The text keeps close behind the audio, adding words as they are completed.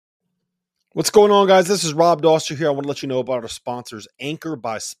What's going on, guys? This is Rob Doster here. I want to let you know about our sponsors, Anchor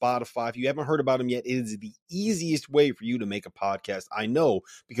by Spotify. If you haven't heard about them yet, it is the easiest way for you to make a podcast. I know,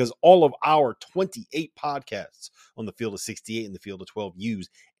 because all of our 28 podcasts on the Field of 68 and the Field of 12 use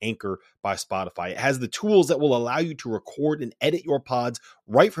Anchor by Spotify. It has the tools that will allow you to record and edit your pods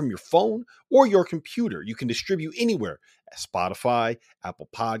right from your phone or your computer. You can distribute anywhere. Spotify, Apple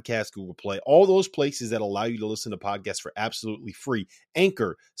Podcasts, Google Play, all those places that allow you to listen to podcasts for absolutely free.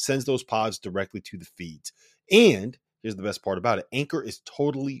 Anchor sends those pods directly to the feeds. And here's the best part about it. Anchor is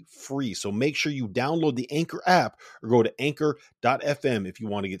totally free. So make sure you download the Anchor app or go to anchor.fm if you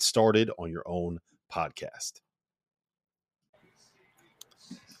want to get started on your own podcast.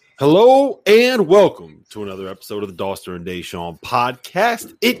 Hello and welcome to another episode of the Doster and Deshaun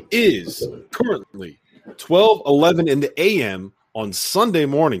podcast. It is currently 12:11 in the a.m. on Sunday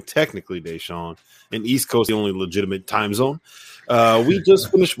morning, technically, Deshaun, and East Coast, the only legitimate time zone. We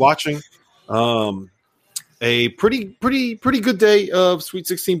just finished watching a pretty good day of Sweet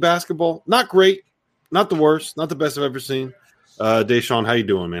 16 basketball. Not great, not the worst, not the best I've ever seen. Deshaun, how you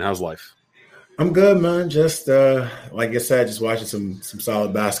doing, man? How's life? I'm good, man. Just like I said, just watching some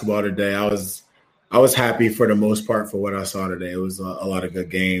solid basketball today. I was happy for the most part for what I saw today. It was a lot of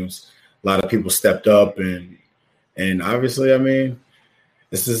good games. A lot of people stepped up, and obviously, I mean,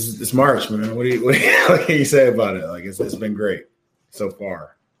 it's March, man. What can you say about it? Like it's been great so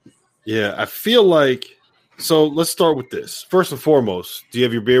far. Yeah, I feel like so. Let's start with this. First and foremost, do you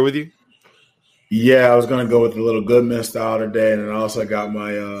have your beer with you? Yeah, I was gonna go with a little Goodman style today, and then I also got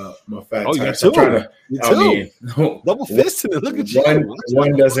my fat. Oh, tire. you too. I mean, double fisted it. Look at you.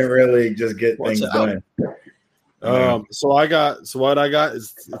 One doesn't really just get things done. So what I got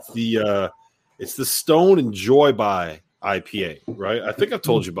is it's the Stone and Joy by IPA, right? I think I've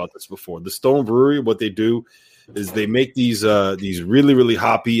told you about this before. The Stone Brewery, what they do is they make these really, really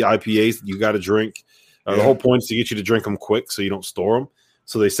hoppy IPAs that you got to drink. The whole point is to get you to drink them quick so you don't store them.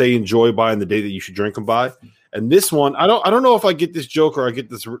 So they say enjoy by in the day that you should drink them by. And this one, I don't know if I get this joke or I get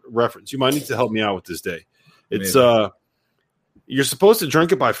this reference. You might need to help me out with this day. It's you're supposed to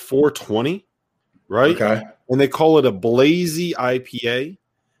drink it by 4:20, right? Okay. And they call it a Blazy IPA,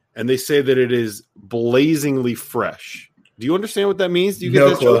 and they say that it is blazingly fresh. Do you understand what that means? Do you get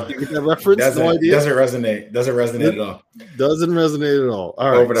that joke? Do you get that reference? No idea. Doesn't resonate. Doesn't resonate at all. Doesn't resonate at all.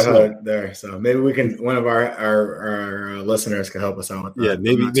 All right. Over the hood there. So maybe we can. One of our listeners can help us out with that.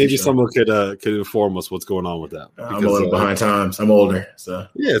 Yeah, maybe someone could inform us what's going on with that. Because, I'm a little behind times. I'm older, so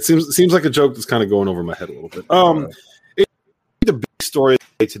yeah. It seems like a joke that's kind of going over my head a little bit. The big story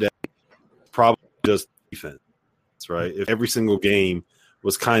today probably just defense, right? If every single game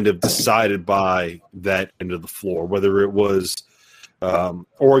was kind of decided by that end of the floor, whether it was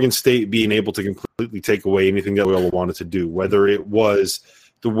Oregon State being able to completely take away anything that Loyola wanted to do, whether it was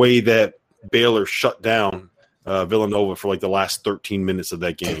the way that Baylor shut down Villanova for like the last 13 minutes of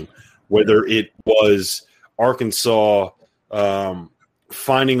that game, whether it was Arkansas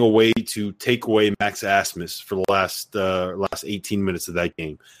finding a way to take away Max Asmus for the last 18 minutes of that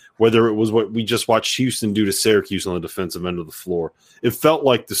game, whether it was what we just watched Houston do to Syracuse on the defensive end of the floor. It felt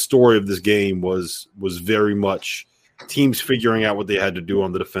like the story of this game was very much teams figuring out what they had to do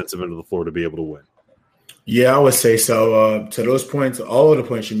on the defensive end of the floor to be able to win. Yeah, I would say so. To those points, all of the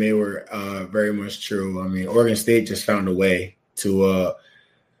points you made were very much true. I mean, Oregon State just found a way to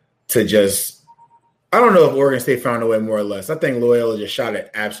just – I don't know if Oregon State found a way more or less. I think Loyola just shot it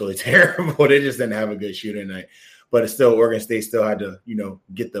absolutely terrible. They just didn't have a good shooting night. But it's still, Oregon State still had to,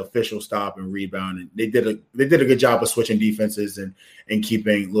 get the official stop and rebound. And they did a good job of switching defenses and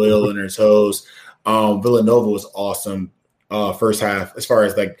keeping Loyola on their toes. Villanova was awesome first half as far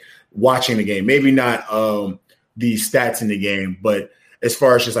as like watching the game. Maybe not the stats in the game, but as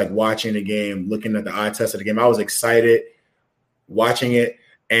far as just like watching the game, looking at the eye test of the game, I was excited watching it.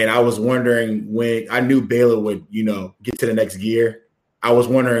 And I was wondering when I knew Baylor would, get to the next gear. I was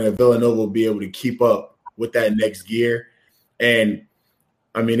wondering if Villanova would be able to keep up with that next gear. And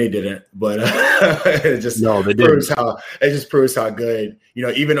I mean, they didn't, but it just proves how good,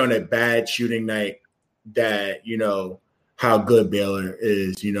 even on a bad shooting night that, how good Baylor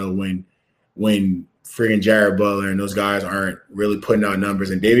is, when freaking Jared Butler and those guys aren't really putting out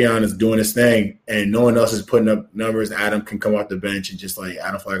numbers and Davion is doing his thing and no one else is putting up numbers. Adam can come off the bench and just like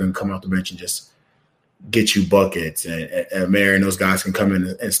Adam Flagg can come off the bench and just get you buckets, and Mayer and those guys can come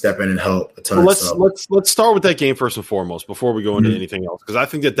in and step in and help a ton. Well, let's start with that game first and foremost before we go into anything else, because I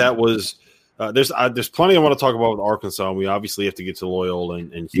think that was there's plenty I want to talk about with Arkansas, and we obviously have to get to Loyola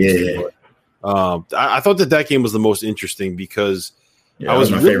and Houston. Yeah. But, I thought that game was the most interesting because I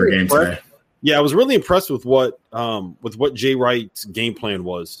was my favorite game today. Yeah, I was really impressed with what Jay Wright's game plan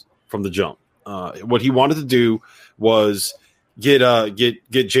was from the jump. What he wanted to do was get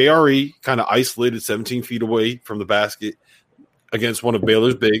JRE kind of isolated 17 feet away from the basket against one of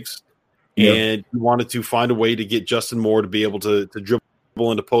Baylor's bigs. Yeah. And he wanted to find a way to get Justin Moore to be able to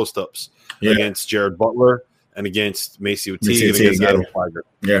dribble into post-ups against Jared Butler and against MaCio Teague and against Adam Flagler.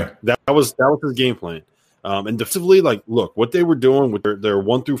 Yeah. That was his game plan. And defensively, like, look, what they were doing with their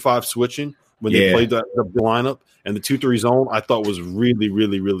 1 through 5 switching when they played the lineup and the 2-3 zone, I thought was really,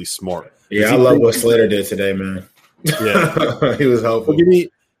 really, really smart. Yeah, I love what Slater did today, man. Yeah. He was helpful.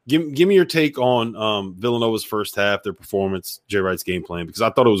 Give me your take on Villanova's first half, their performance, Jay Wright's game plan, because I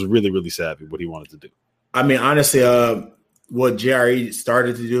thought it was really, really savvy what he wanted to do. I mean, honestly, what JRE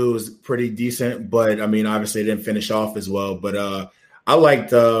started to do was pretty decent, but I mean, obviously it didn't finish off as well. But I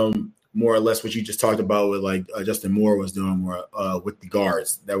liked more or less what you just talked about with like Justin Moore was doing more with the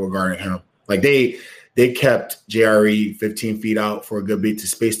guards that were guarding him. Like they kept JRE 15 feet out for a good beat to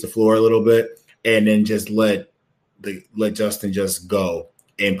space the floor a little bit, and then just let Justin just go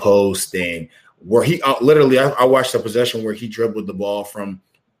and post, and where he literally I watched a possession where he dribbled the ball from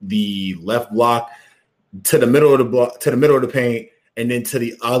the left block to the middle of the block, to the middle of the paint, and then to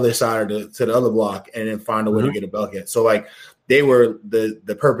the other side to the other block, and then find a way to get a bucket. So like they were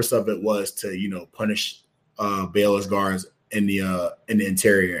the purpose of it was to punish Baylor's guards in the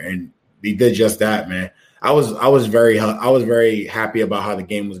interior, and he did just that, man. I was very happy about how the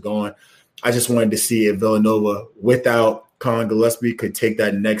game was going. I just wanted to see if Villanova, without Colin Gillespie, could take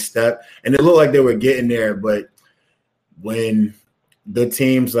that next step. And it looked like they were getting there, but when good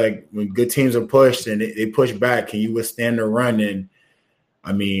teams are pushed and they push back, can you withstand the run? And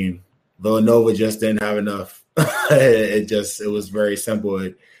I mean, Villanova just didn't have enough. It was very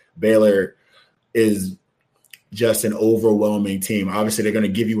simple. Baylor is just an overwhelming team. Obviously, they're going to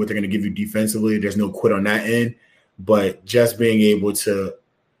give you what they're going to give you defensively. There's no quit on that end, but just being able to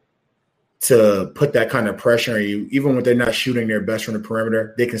put that kind of pressure on you, even when they're not shooting their best from the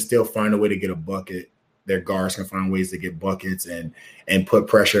perimeter, they can still find a way to get a bucket. Their guards can find ways to get buckets and put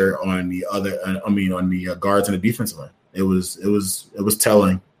pressure on the guards and the defensive line. It was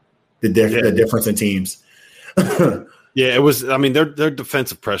telling the difference in teams. Yeah, it was. I mean, their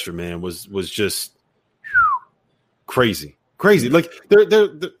defensive pressure, man, was just crazy. Like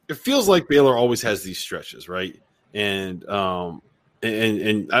it feels like Baylor always has these stretches, right? And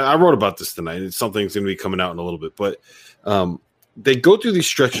I wrote about this tonight. It's something's going to be coming out in a little bit, but they go through these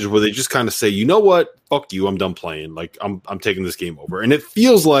stretches where they just kind of say, you know what, fuck you, I'm done playing. Like I'm taking this game over, and it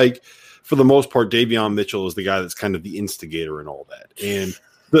feels like for the most part, Davion Mitchell is the guy that's kind of the instigator and all that. And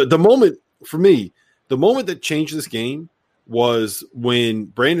the moment for me, the moment that changed this game was when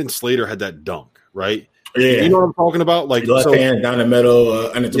Brandon Slater had that dunk, right? Yeah, you know what I'm talking about? Like left hand down the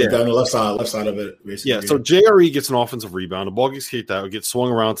middle, and down the left side of it. Basically. Yeah. So JRE gets an offensive rebound, the ball gets kicked out, gets swung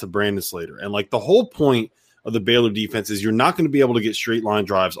around to Brandon Slater, and like the whole point of the Baylor defense is you're not going to be able to get straight line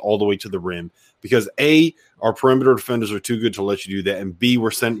drives all the way to the rim because A, our perimeter defenders are too good to let you do that, and B,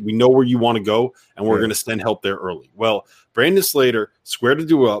 we know where you want to go, and we're going to send help there early. Well, Brandon Slater squared the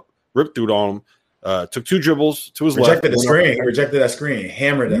dude up, ripped through it on him. Took 2 dribbles to his left. Rejected that screen.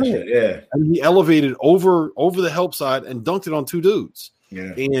 Hammered that shit. Yeah. And he elevated over the help side and dunked it on 2 dudes.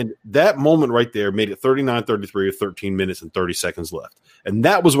 Yeah. And that moment right there made it 39-33 with 13 minutes and 30 seconds left. And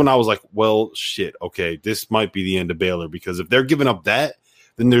that was when I was like, well, shit, okay, this might be the end of Baylor because if they're giving up that,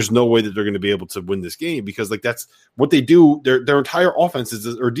 then there's no way that they're going to be able to win this game because like that's what they do. Their entire offense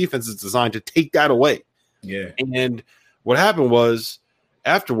or defense is designed to take that away. Yeah. And what happened was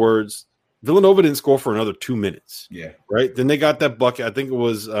afterwards, Villanova didn't score for another 2 minutes. Yeah. Right. Then they got that bucket. I think it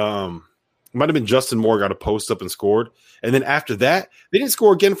was might have been Justin Moore got a post up and scored. And then after that, they didn't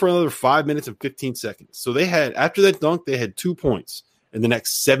score again for another 5 minutes and 15 seconds. So they had after that dunk, they had 2 points in the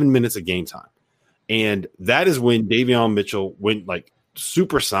next 7 minutes of game time. And that is when Davion Mitchell went like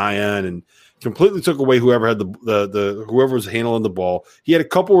Super Saiyan and completely took away whoever had the whoever was handling the ball. He had a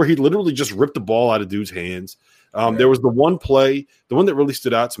couple where he literally just ripped the ball out of dudes' hands. There was the one play, the one that really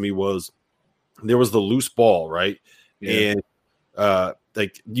stood out to me was there was the loose ball, right? Yeah. And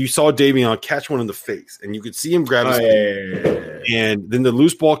like you saw Davion catch one in the face, and you could see him grab his and then the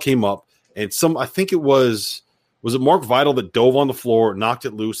loose ball came up, and I think it was it Mark Vital that dove on the floor, knocked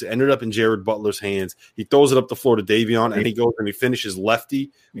it loose, it ended up in Jared Butler's hands. He throws it up the floor to Davion, and he goes and he finishes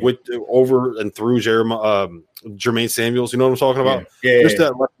lefty with over and through Jermaine Samuels. You know what I'm talking about? Just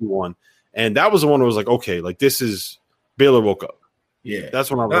that lefty one. And that was the one where I was like, okay, like this is Baylor woke up. Yeah. That's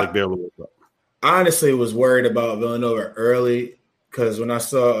when I was like, Baylor woke up. I honestly was worried about Villanova early because when I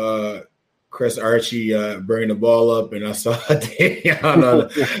saw Chris Archie bring the ball up and I saw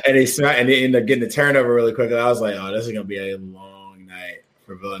Davion and they ended up getting the turnover really quickly, I was like, oh, this is going to be a long night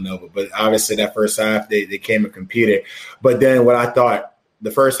for Villanova. But obviously that first half they came and competed. But then what I thought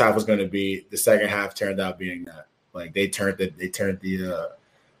the first half was going to be, the second half turned out being that. Like they turned it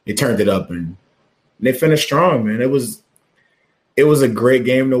up and they finished strong, man. It was a great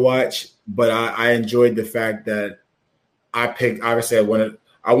game to watch, but I enjoyed the fact that I picked. Obviously,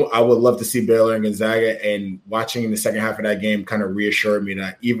 I would love to see Baylor and Gonzaga, and watching the second half of that game kind of reassured me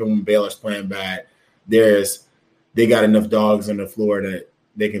that even when Baylor's playing bad, they got enough dogs on the floor that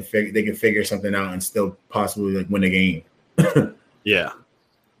they can figure something out and still possibly like win a game. Yeah,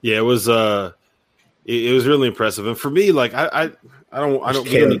 it was really impressive, and for me, like I don't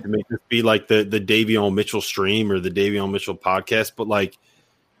we don't need to make this be like the Davion Mitchell stream or the Davion Mitchell podcast, but like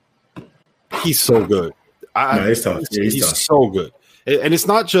he's so good. He's tough. He's so good. And it's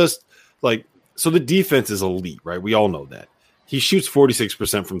not just like, so the defense is elite, right? We all know that. He shoots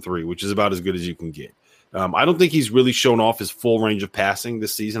 46% from three, which is about as good as you can get. I don't think he's really shown off his full range of passing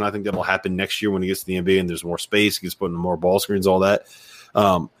this season. I think that will happen next year when he gets to the NBA and there's more space. He gets put in more ball screens, all that.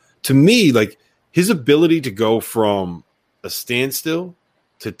 To me, like his ability to go from a standstill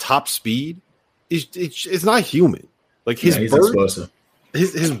to top speed it's not human. Like his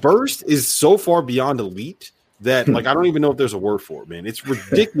burst is so far beyond elite that like I don't even know if there's a word for it, man. It's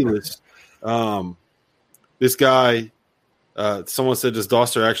ridiculous. This guy, someone said, does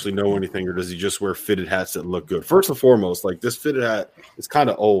Doster actually know anything, or does he just wear fitted hats that look good? First and foremost, like this fitted hat is kind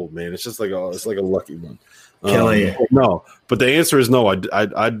of old, man. It's just like it's like a lucky one. No, but the answer is no. I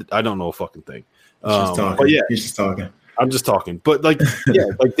don't know a fucking thing. But yeah, he's just talking. I'm just talking. But like, yeah,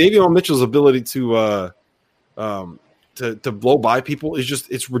 like Davion Mitchell's ability to blow by people is just,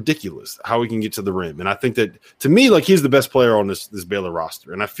 it's ridiculous how he can get to the rim. And I think that, to me, like he's the best player on this Baylor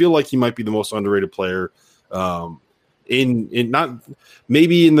roster. And I feel like he might be the most underrated player in not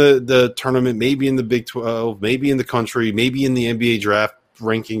maybe in the tournament, maybe in the Big 12, maybe in the country, maybe in the NBA draft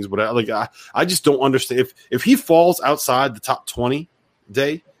rankings, whatever. Like I just don't understand if he falls outside the top 20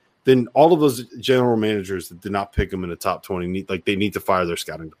 day, then all of those general managers that did not pick him in the top 20 they need to fire their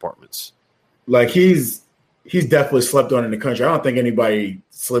scouting departments. Like he's definitely slept on in the country. I don't think anybody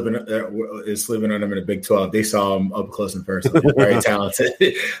is sleeping on him in the Big 12. They saw him up close and personal. Very talented,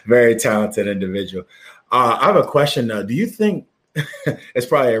 very talented individual. I have a question now. Do you think it's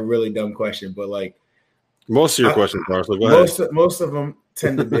probably a really dumb question, but like most of your questions are, so go ahead. Most of them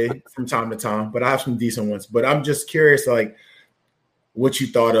tend to be from time to time, but I have some decent ones. But I'm just curious, like, what you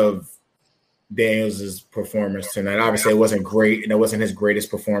thought of Daniels' performance tonight. Obviously, it wasn't great, and it wasn't his greatest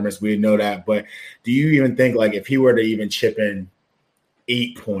performance. We know that. But do you even think, like, if he were to even chip in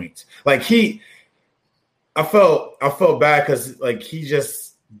 8 points, like I felt bad because, like, he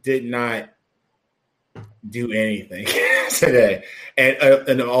just did not do anything today. And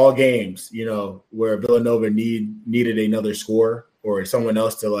in all games, you know, where Villanova needed another score or someone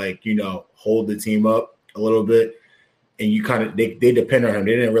else to, like, you know, hold the team up a little bit. And you kind of they depend on him.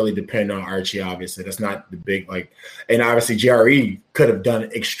 They didn't really depend on Archie, obviously. That's not the big like. And obviously, JRE could have done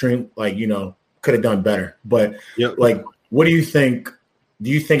could have done better. But like, what do you think?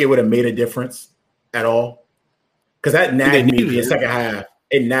 Do you think it would have made a difference at all? Because that nagged me the second half.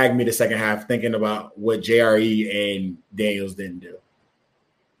 It nagged me the second half thinking about what JRE and Daniels didn't do.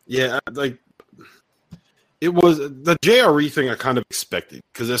 Yeah, like it was the JRE thing I kind of expected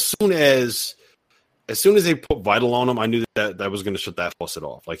because as soon as they put Vital on him, I knew that was going to shut that faucet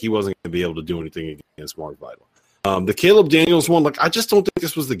off. Like he wasn't going to be able to do anything against Mark Vital. The Caleb Daniels one, like I just don't think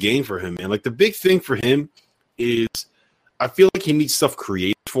this was the game for him. And like the big thing for him is I feel like he needs stuff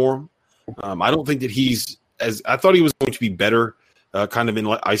created for him. I don't think that I thought he was going to be better kind of in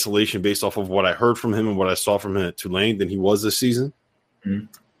isolation based off of what I heard from him and what I saw from him at Tulane than he was this season. Mm-hmm.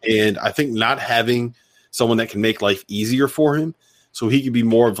 And I think not having someone that can make life easier for him so he could be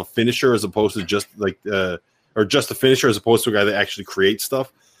more of a finisher as opposed to just just a finisher as opposed to a guy that actually creates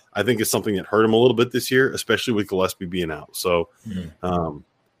stuff, I think is something that hurt him a little bit this year, especially with Gillespie being out. So,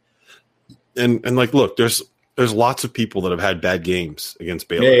 and like, look, there's lots of people that have had bad games against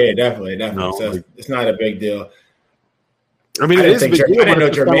Baylor. Yeah, definitely. You know, so it's not a big deal. I mean, I didn't know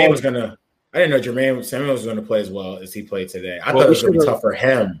Jermaine Samuels was going to play as well as he played today. I thought it was going to be tough for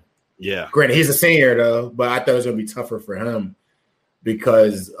him. Yeah. Granted, he's a senior though, but I thought it was going to be tougher for him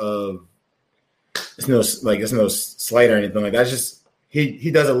because of it's no slight or anything like that. It's just he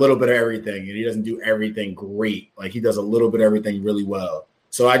does a little bit of everything, and he doesn't do everything great. Like he does a little bit of everything really well.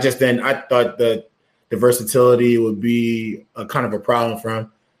 So I thought that the versatility would be a kind of a problem for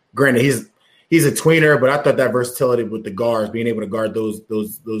him. Granted, he's a tweener, but I thought that versatility with the guards, being able to guard those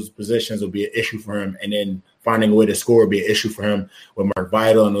positions would be an issue for him. And then finding a way to score would be an issue for him with Mark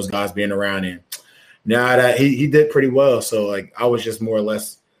Vital and those guys being around him. Nah, that he did pretty well. So like I was just more or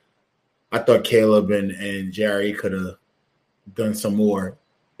less. I thought Caleb and Jerry could have done some more.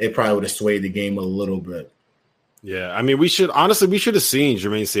 It probably would have swayed the game a little bit. Yeah, I mean, we should have seen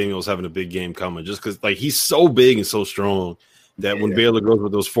Jermaine Samuels having a big game coming, just because like he's so big and so strong that when Baylor goes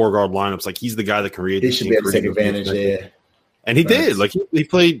with those 4-guard lineups, like he's the guy that can create. He should be able to take advantage. Yeah, and he did. Like he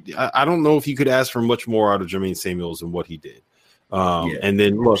played. I don't know if you could ask for much more out of Jermaine Samuels than what he did. And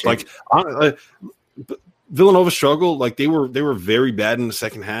then look, like Villanova struggled. Like they were very bad in the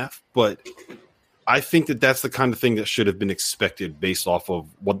second half, but I think that's the kind of thing that should have been expected based off of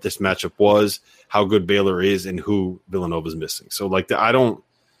what this matchup was, how good Baylor is, and who Villanova's missing. So like I don't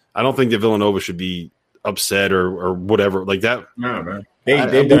think that Villanova should be upset or whatever like that. No, man.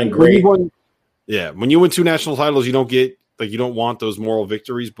 They've done great. When you win 2 national titles, you don't want those moral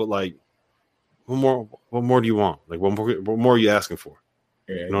victories, but like what more do you want? Like what more are you asking for?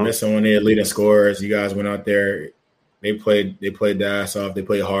 Yeah, you know? Missing one of their leading scorers. You guys went out there. They played the ass off. They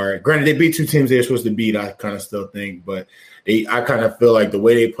played hard. Granted, they beat 2 teams they were supposed to beat, I kind of still think. But I kind of feel like the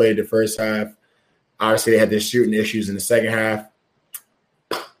way they played the first half, obviously they had their shooting issues in the second half.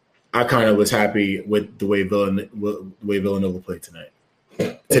 I kind of was happy with the way Villanova played today.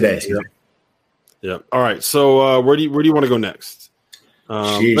 Yeah. All right. So where do you want to go next?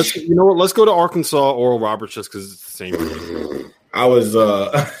 Let's go to Arkansas Oral Roberts just because it's the same. I was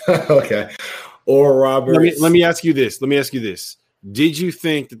okay. Oral Roberts. Let me ask you this. Did you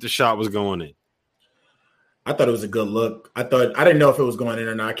think that the shot was going in? I thought it was a good look. I didn't know if it was going in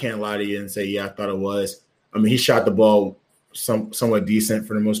or not. I can't lie to you and say, yeah, I thought it was. I mean, he shot the ball somewhat decent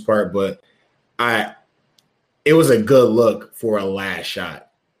for the most part, but it was a good look for a last shot.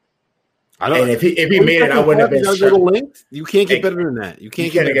 And if he made it, I wouldn't have been. You can't get better than that. You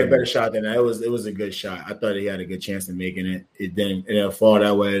can't get a better shot than that. It was a good shot. I thought he had a good chance of making it. It didn't fall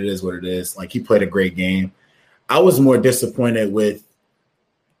that way. It is what it is. Like he played a great game. I was more disappointed with.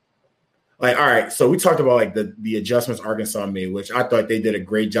 Like, all right, so we talked about like the adjustments Arkansas made, which I thought they did a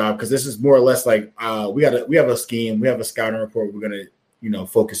great job because this is more or less like we have a scheme, we have a scouting report we're gonna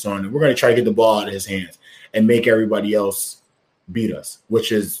focus on, and we're gonna try to get the ball out of his hands and make everybody else beat us,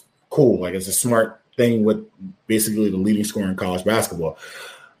 which is cool. Like it's a smart thing with basically the leading scorer in college basketball.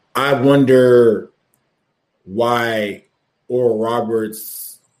 I wonder why Oral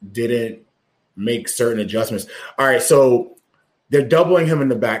Roberts didn't make certain adjustments. All right, so they're doubling him in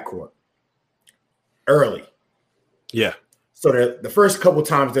the backcourt early. Yeah. So the first couple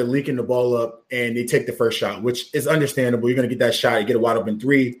times they're leaking the ball up and they take the first shot, which is understandable. You're going to get that shot. You get a wide open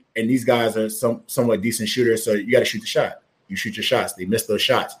 3, and these guys are somewhat decent shooters, so you got to shoot the shot. You shoot your shots. They missed those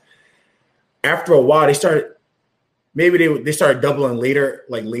shots. After a while, they started doubling later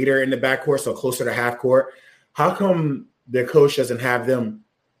in the backcourt, so closer to half court. How come their coach doesn't have them,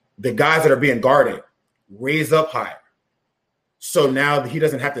 the guys that are being guarded, raise up higher? So now he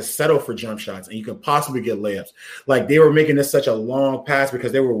doesn't have to settle for jump shots and you can possibly get layups. Like they were making this such a long pass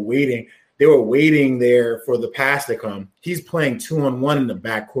because they were waiting. They were waiting there for the pass to come. He's playing 2-on-1 in the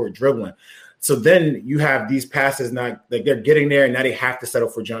backcourt dribbling. So then you have these passes not like they're getting there and now they have to settle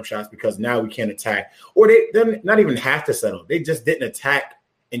for jump shots because now we can't attack. Or they not even have to settle. They just didn't attack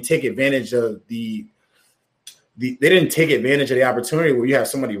and take advantage of they didn't take advantage of the opportunity where you have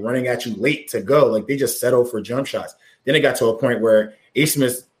somebody running at you late to go. Like they just settled for jump shots. Then it got to a point where A.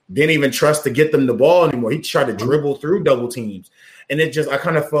 Smith didn't even trust to get them the ball anymore. He tried to dribble through double teams. And I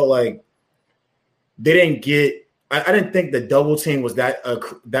kind of felt like they didn't get – I didn't think the double team was that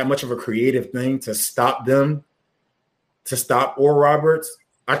much of a creative thing to stop them, to stop Oral Roberts.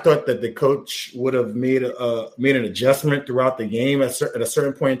 I thought that the coach would have made an adjustment throughout the game at a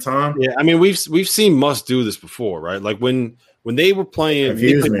certain point in time. Yeah, I mean, we've seen Muss do this before, right? Like when they were playing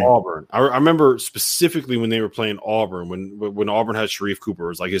Auburn, I remember specifically when they were playing Auburn, when Auburn had Sharif Cooper, it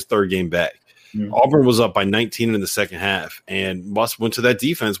was like his 3rd game back. Mm-hmm. Auburn was up by 19 in the second half, and Muss went to that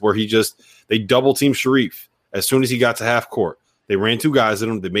defense where they double teamed Sharif as soon as he got to half court. They ran 2 guys at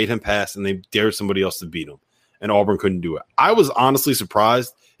him, they made him pass, and they dared somebody else to beat him. And Auburn couldn't do it. I was honestly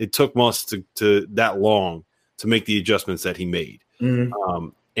surprised it took Muss to that long to make the adjustments that he made. Mm-hmm.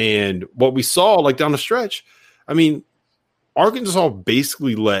 And what we saw, like down the stretch, I mean, Arkansas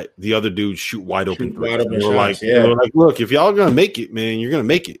basically let the other dudes shoot wide open. They were like, look, if y'all are gonna make it, man, you're gonna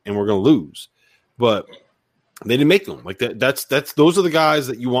make it, and we're gonna lose. But they didn't make them like that. Those are the guys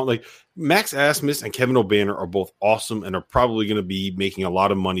that you want. Like Max Asmus and Kevin O'Banner are both awesome and are probably going to be making a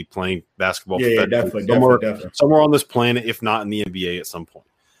lot of money playing basketball. Yeah, definitely. Somewhere on this planet, if not in the NBA at some point.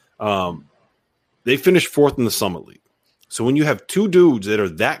 They finished 4th in the Summit League. So when you have 2 dudes that are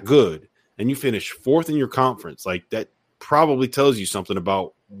that good and you finish 4th in your conference, like that probably tells you something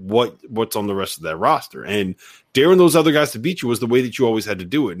about what's on the rest of that roster. And daring those other guys to beat you was the way that you always had to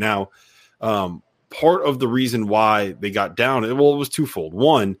do it. Now, part of the reason why they got down, it was twofold.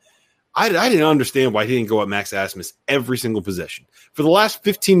 One, I didn't understand why he didn't go at Max Abmas every single possession. For the last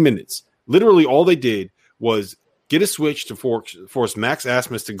 15 minutes, literally all they did was get a switch to force Max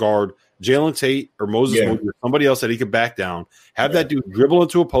Abmas to guard Jalen Tate or Moses Moody or somebody else that he could back down, have that dude dribble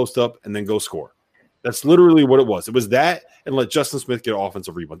into a post-up, and then go score. That's literally what it was. It was that and let Justin Smith get an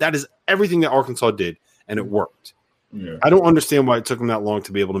offensive rebound. That is everything that Arkansas did, and it worked. Yeah. I don't understand why it took him that long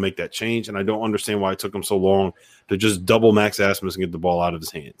to be able to make that change, and I don't understand why it took him so long to just double Max Abmas and get the ball out of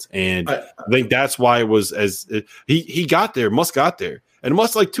his hands. And I think that's why it was he got there. Muss got there, and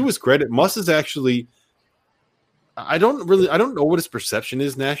Muss, like, to his credit, Muss is actually. I don't know what his perception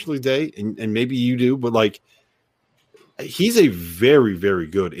is nationally today, and maybe you do, but like he's a very, very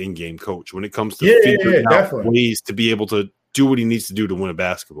good in-game coach when it comes to figuring out ways to be able to do what he needs to do to win a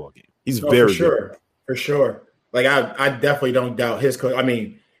basketball game. He's very good. For sure. Like I definitely don't doubt his coach. I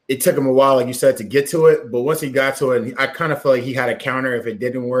mean, it took him a while, like you said, to get to it, but once he got to it, I kind of feel like he had a counter if it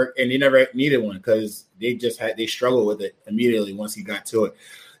didn't work, and he never needed one because they struggled with it immediately once he got to it.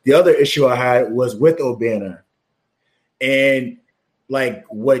 The other issue I had was with Obanor. And like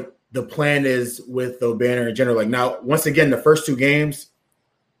what the plan is with Obanor in general. Like now, once again, the first two games,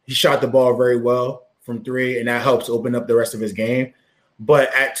 he shot the ball very well from three, and that helps open up the rest of his game.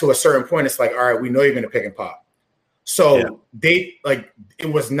 But to a certain point, it's like, all right, we know you're going to pick and pop. So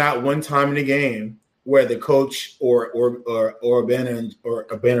it was not one time in the game where the coach or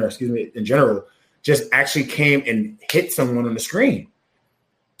Obanor, excuse me, in general, just actually came and hit someone on the screen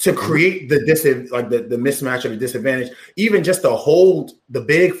to create the mismatch or the disadvantage, even just to hold the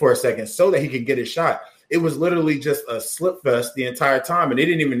big for a second so that he could get his shot. It was literally just a slip fest the entire time, and they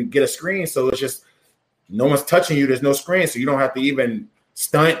didn't even get a screen. So it's just no one's touching you. There's no screen, so you don't have to even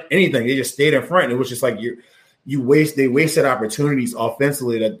stunt anything. They just stayed in front. It was just like they wasted opportunities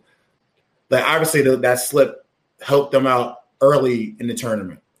offensively that obviously that slip helped them out early in the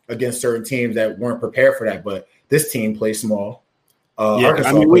tournament against certain teams that weren't prepared for that. But this team plays small.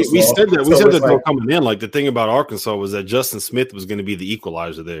 I mean, we said that. We said that they were coming in. Like, the thing about Arkansas was that Justin Smith was going to be the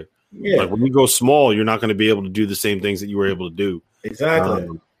equalizer there. Yeah. Like, when you go small, you're not going to be able to do the same things that you were able to do.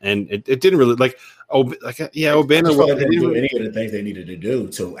 Exactly. And it didn't really Obanor didn't do any of the things they needed to do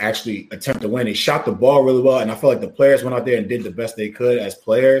to actually attempt to win. They shot the ball really well, and I feel like the players went out there and did the best they could as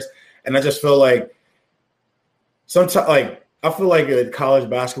players. And I just feel like sometimes, I feel like college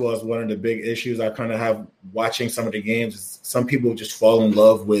basketball is one of the big issues I kind of have watching some of the games. Some people just fall in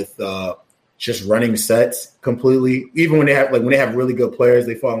love with just running sets completely. Even when they have really good players,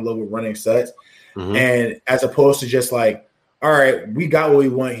 they fall in love with running sets. Mm-hmm. And as opposed to just like, all right, we got what we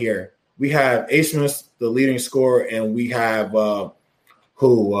want here. We have Abmas, the leading scorer, and we have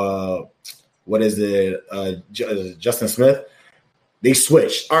Justin Smith. They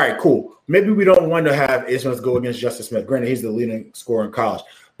switched. All right, cool. Maybe we don't want to have Abmas go against Justin Smith. Granted, he's the leading scorer in college,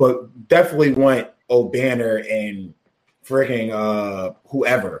 but definitely want Obanor and freaking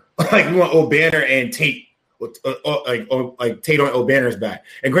whoever. Like, we want Obanor and Tate, like Tate on Obanor's back.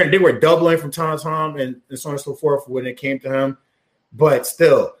 And granted, they were doubling from time to time and so on and so forth when it came to him. But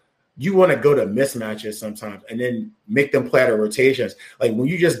still, you want to go to mismatches sometimes and then make them play out of rotations. Like, when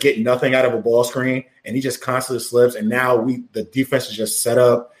you just get nothing out of a ball screen and he just constantly slips, and now the defense is just set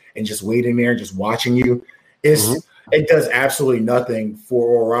up and just waiting there and just watching you. It does absolutely nothing for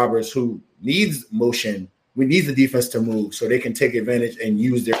Oral Roberts, who needs motion. We need the defense to move so they can take advantage and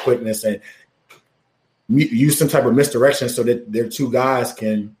use their quickness and use some type of misdirection so that their two guys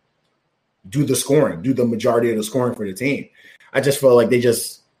can do the majority of the scoring for the team. I just felt like they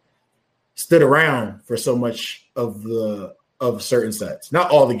just stood around for so much of certain sets.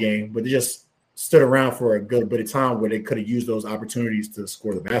 Not all the game, but they just stood around for a good bit of time where they could have used those opportunities to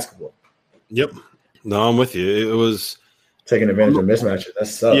score the basketball. Yep. No, I'm with you. It was taking advantage of mismatches. That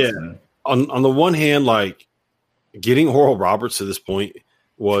sucks. Yeah. Man. On the one hand, like, getting Oral Roberts to this point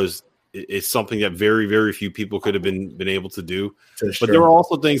it's something that very, very few people could have been able to do. But there were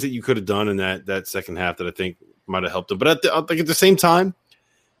also things that you could have done in that second half that I think might have helped him. But at the same time,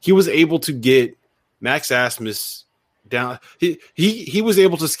 he was able to get Max Abmas down. He was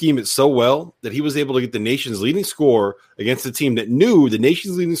able to scheme it so well that he was able to get the nation's leading scorer against a team that knew the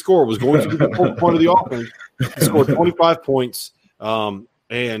nation's leading scorer was going to be the focal point of the offense. He scored 25 points, and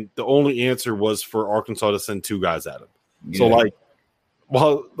the only answer was for Arkansas to send two guys at him. Yeah. So,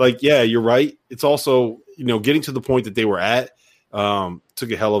 you're right. It's also, getting to the point that they were at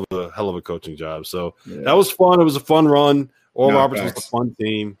took a hell of a coaching job. So that was fun. It was a fun run. Oral Roberts was a fun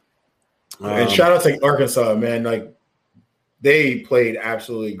team. And shout out to Arkansas, man. Like, they played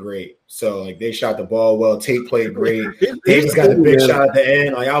absolutely great. So like they shot the ball well. Tate played great. Davis got the big shot at the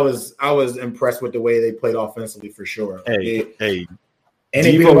end. Like I was impressed with the way they played offensively for sure. And they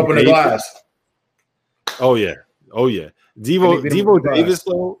beat him up on the glass. Oh yeah. Devo Davis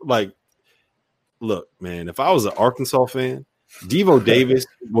though, like, look, man, if I was an Arkansas fan, Devo Davis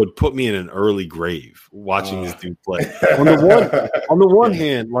would put me in an early grave watching this dude play. On the one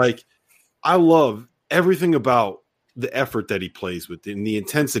hand, like, I love everything about the effort that he plays with and the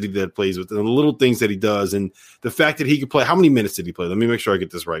intensity that he plays with and the little things that he does and the fact that he could play. How many minutes did he play? Let me make sure I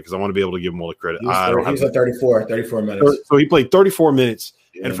get this right because I want to be able to give him all the credit. He was at 34 minutes. So he played 34 minutes,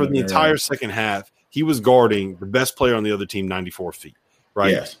 and for the entire second half, he was guarding the best player on the other team 94 feet,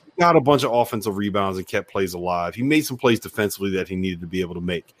 right? Yes. He got a bunch of offensive rebounds and kept plays alive. He made some plays defensively that he needed to be able to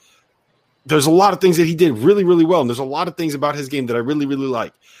make. There's a lot of things that he did really, really well, and there's a lot of things about his game that I really, really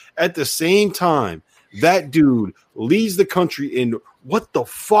like. At the same time, that dude leads the country in what the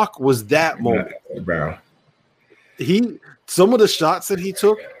fuck was that moment? Bro. Some of the shots that he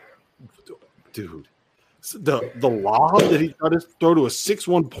took, dude, the lob that he tried to throw to a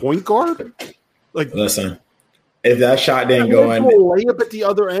 6'1" point guard. Like, listen, if that shot didn't go in, layup at the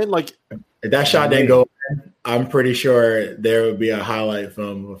other end, like if that shot didn't go in, I'm pretty sure there would be a highlight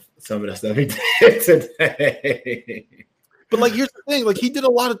from some of the stuff he did today. But like, here's the thing: like, he did a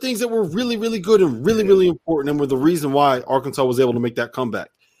lot of things that were really, really good and really, really important, and were the reason why Arkansas was able to make that comeback.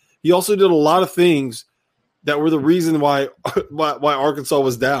 He also did a lot of things that were the reason why Arkansas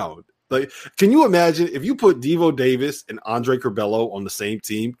was down. Like, can you imagine if you put Devo Davis and Andre Curbelo on the same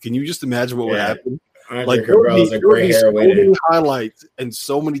team? Can you just imagine what would happen? Andre Curbelo's a gray hair waiting. So many highlights and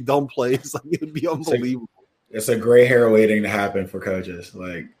so many dumb plays. Like, it would be unbelievable. It's a gray hair waiting to happen for coaches,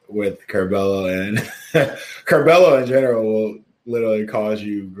 like with Curbelo, and Curbelo in general will literally cause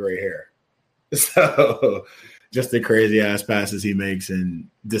you gray hair. So just the crazy ass passes he makes and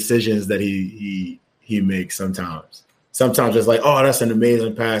decisions that he makes sometimes. Sometimes it's like, oh, that's an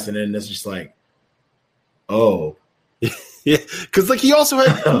amazing pass, and then it's just like, oh, yeah, because like he also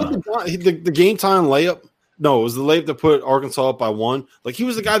had the game time layup. No, it was the layup that put Arkansas up by 1. Like, he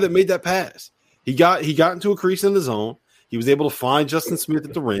was the guy that made that pass. He got into a crease in the zone. He was able to find Justin Smith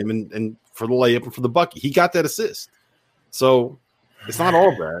at the rim and for the layup and for the bucket. He got that assist. So it's not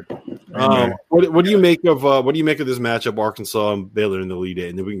all bad. What do you make of this matchup, Arkansas and Baylor in the lead 8?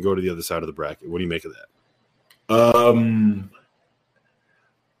 And then we can go to the other side of the bracket. What do you make of that?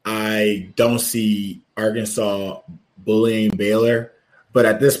 I don't see Arkansas bullying Baylor, but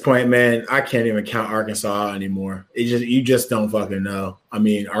at this point, man, I can't even count Arkansas out anymore. You just don't fucking know. I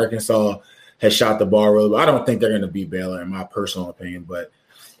mean, Arkansas has shot the ball really well. I don't think they're going to beat Baylor, in my personal opinion, but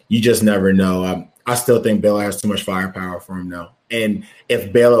you just never know. I still think Baylor has too much firepower for him now. And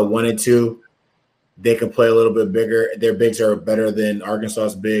if Baylor wanted to, they could play a little bit bigger. Their bigs are better than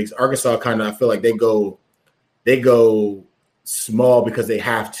Arkansas's bigs. Arkansas kind of, I feel like they go small because they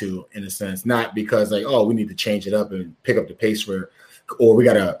have to, in a sense, not because like, oh, we need to change it up and pick up the pace or we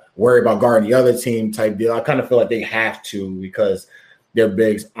got to worry about guarding the other team type deal. I kind of feel like they have to because their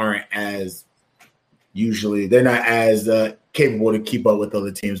bigs aren't as they're not as capable to keep up with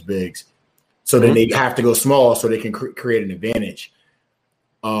other teams' bigs. So then they have to go small so they can create an advantage.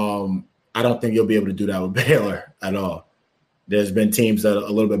 I don't think you'll be able to do that with Baylor at all. There's been teams that are a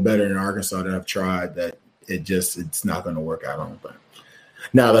little bit better than Arkansas that have tried that it's not going to work out on. But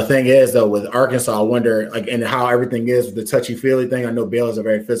now the thing is, though, with Arkansas, I wonder, like, and how everything is with the touchy-feely thing. I know Baylor's a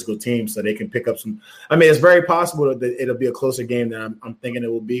very physical team, so they can pick up some. I mean, it's very possible that it'll be a closer game than I'm thinking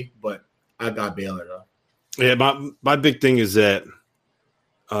it will be, but I got Baylor, though. Yeah, my big thing is that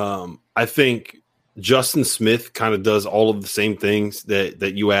I think Justin Smith kind of does all of the same things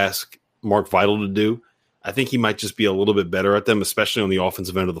that you ask Mark Vital to do. I think he might just be a little bit better at them, especially on the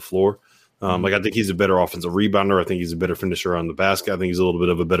offensive end of the floor. Like, I think he's a better offensive rebounder. I think he's a better finisher on the basket. I think he's a little bit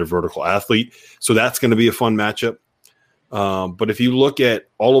of a better vertical athlete. So that's going to be a fun matchup. But if you look at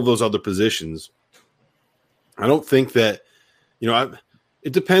all of those other positions, I don't think that,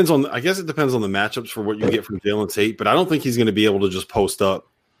 it depends on, I guess it depends on the matchups for what you get from Jalen Tate, but I don't think he's going to be able to just post up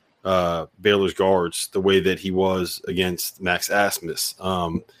Baylor's guards the way that he was against Max Asmus.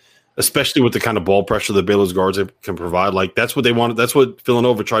 Especially with the kind of ball pressure that Baylor's guards can provide. Like, that's what they wanted. That's what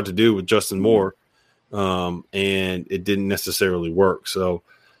Villanova tried to do with Justin Moore, and it didn't necessarily work. So,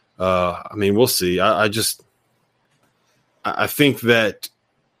 I mean, we'll see. I think that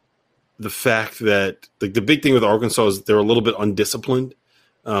the fact that the big thing with Arkansas is they're a little bit undisciplined,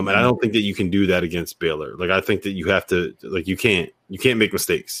 and I don't think that you can do that against Baylor. Like, I think that you have to, like, you can't make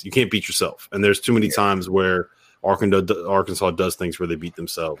mistakes. You can't beat yourself. And there's too many times where Arkansas does things where they beat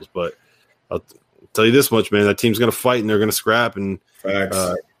themselves, but I'll tell you this much, man. That team's going to fight and they're going to scrap, and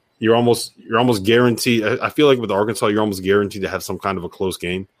you're almost guaranteed. I feel like with Arkansas, you're almost guaranteed to have some kind of a close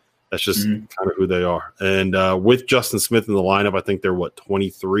game. That's just kind of who they are. And with Justin Smith in the lineup, I think they're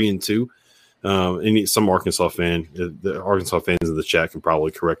 23-2. And some Arkansas fan, the Arkansas fans in the chat can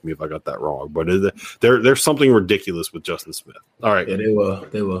probably correct me if I got that wrong. But there's something ridiculous with Justin Smith. All right, yeah,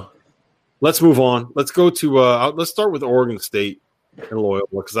 they will. Let's move on. Let's go to let's start with Oregon State and Loyola,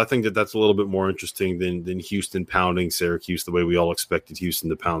 because I think that's a little bit more interesting than Houston pounding Syracuse the way we all expected Houston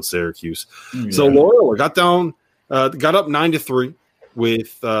to pound Syracuse. Yeah. So Loyola got up 9-3 with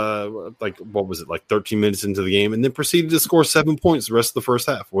 13 minutes into the game, and then proceeded to score 7 points the rest of the first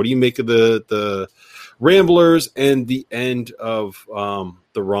half. What do you make of the Ramblers and the end of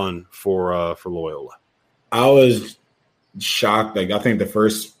the run for Loyola? I was shocked. Like, I think the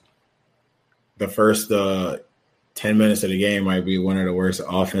first 10 minutes of the game might be one of the worst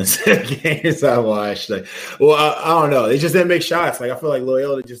offensive games I watched. Like, I don't know. They just didn't make shots. Like, I feel like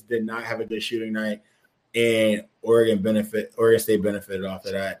Loyola just did not have a good shooting night, and Oregon State benefited off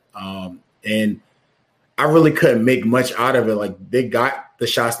of that. And I really couldn't make much out of it. Like, they got the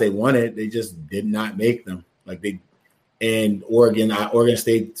shots they wanted. They just did not make them. And Oregon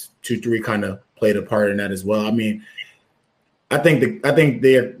State 2-3 kind of played a part in that as well. I mean, I think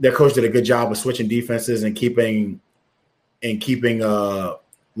their coach did a good job of switching defenses and keeping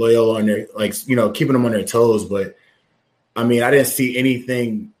Loyola on their, keeping them on their toes. But I mean, I didn't see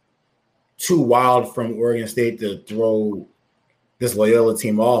anything too wild from Oregon State to throw this Loyola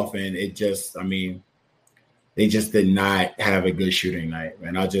team off, and they just did not have a good shooting night.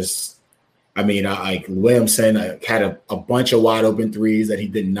 And Williamson had a bunch of wide open threes that he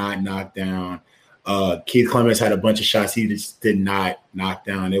did not knock down. Keith Clemens had a bunch of shots he just did not knock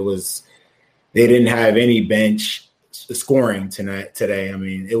down. They didn't have any bench scoring today. I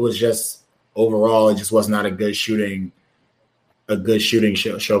mean, it was just overall, it just was not a good shooting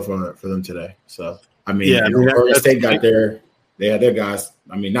show for them today. So I mean, Oregon State they had their guys.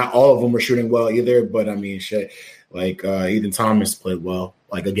 I mean, not all of them were shooting well either, but I mean, Ethan Thomas played well,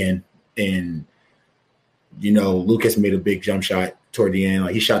 again, and Lucas made a big jump shot toward the end.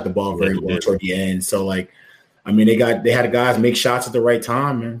 Like, he shot the ball very well toward the end. So they had guys make shots at the right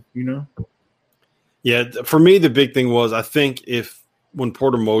time, and Yeah, for me, the big thing was, I think when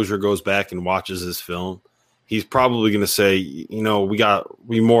Porter Moser goes back and watches his film, he's probably going to say,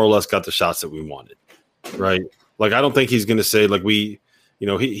 we more or less got the shots that we wanted, right? Like, I don't think he's going to say, they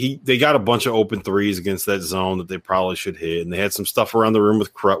got a bunch of open threes against that zone that they probably should hit, and they had some stuff around the rim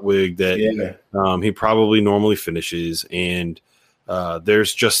with Krutwig that he probably normally finishes, and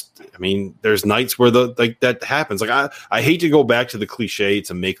there's nights where that happens. Like, I hate to go back to the cliche, it's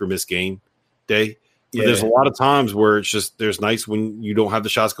a make or miss game day. But there's a lot of times where it's just, there's nights when you don't have the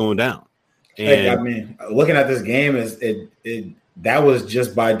shots going down. And looking at this game that was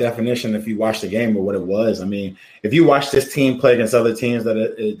just by definition, if you watch the game, or what it was. I mean, if you watch this team play against other teams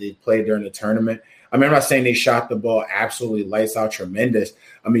that they played during the tournament, I mean, I'm not saying they shot the ball absolutely lights out tremendous.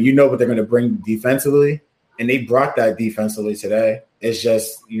 I mean, what they're going to bring defensively, and they brought that defensively today. It's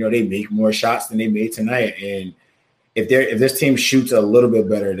just, they make more shots than they made tonight. And if this team shoots a little bit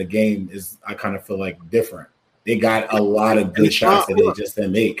better, the game is, I kind of feel like, different. They got a lot of good shots that they just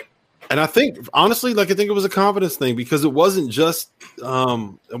didn't make. And I think, honestly, I think it was a confidence thing, because it wasn't just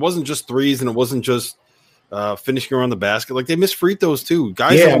threes, and it wasn't just finishing around the basket. Like, they missed free throws too.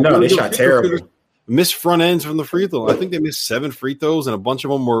 Guys, they shot terrible. Missed front ends from the free throw. I think they missed 7 free throws, and a bunch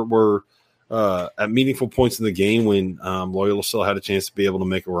of them were at meaningful points in the game when Loyola still had a chance to be able to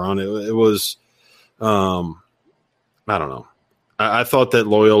make a run. It was, I don't know. I thought that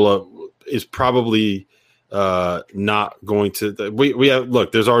Loyola is probably not going to. We have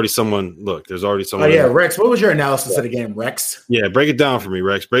there's already someone. Oh yeah, Rex. What was your analysis of the game, Rex? Yeah, break it down for me,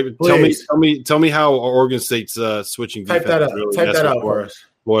 Rex. Tell me how Oregon State's switching defense. Type that out for us.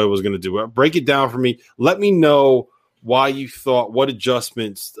 Loyola was going to do. Break it down for me. Let me know why you thought, what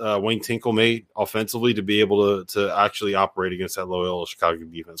adjustments Wayne Tinkle made offensively to be able to actually operate against that Loyola Chicago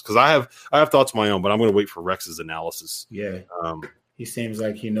defense. Because I have thoughts of my own, but I'm going to wait for Rex's analysis. Yeah, he seems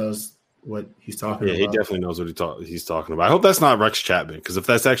like he knows what he's talking about. Yeah, he definitely knows what he's talking about. I hope that's not Rex Chapman, because if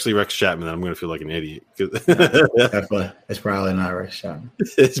that's actually Rex Chapman, then I'm going to feel like an idiot. It's probably not Rex Chapman.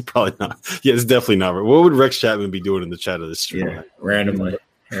 It's probably not. Yeah, it's definitely not. What would Rex Chapman be doing in the chat of this stream? Yeah, randomly.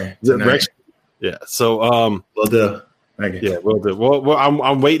 Rex? Yeah. So we'll do. Yeah, we'll do. Well,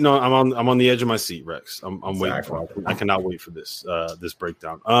 I'm waiting on. I'm on the edge of my seat, Rex. I'm waiting for. I cannot wait for this this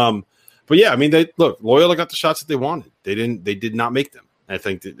breakdown. But yeah, I mean, Loyola got the shots that they wanted. They did not make them. I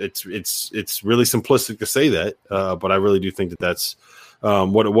think that it's really simplistic to say that, but I really do think that that's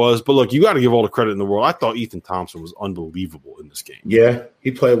what it was. But look, you got to give all the credit in the world. I thought Ethan Thompson was unbelievable in this game. Yeah,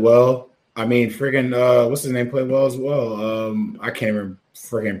 he played well. I mean, friggin' what's his name played well as well. I can't even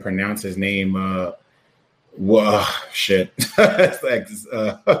friggin' pronounce his name. Shit. It's like,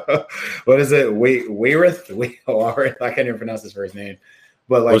 what is it? Wayrith? I can't even pronounce his first name.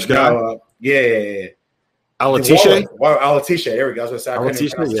 But like, yeah. Alatishe? Alatishe. There we go. I was gonna say, I couldn't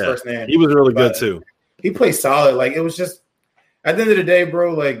even pronounce his first name. He was really good too. He played solid. Like, it was just at the end of the day,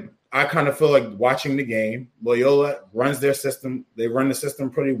 bro. Like, I kind of feel like watching the game. Loyola runs their system. They run the system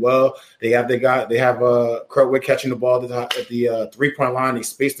pretty well. They have Krutwig catching the ball at the 3-point line. They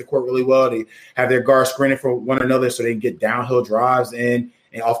space the court really well. They have their guards screening for one another so they can get downhill drives in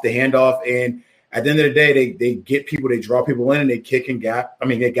and off the handoff. And at the end of the day, they get people, they draw people in, and they kick and gap. I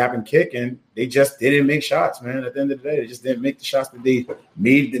mean, they gap and kick, and they just didn't make shots, man. At the end of the day, they just didn't make the shots that they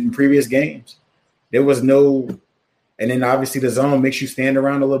made in previous games. There was no. And then obviously the zone makes you stand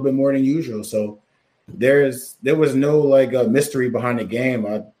around a little bit more than usual. So there was no like mystery behind the game.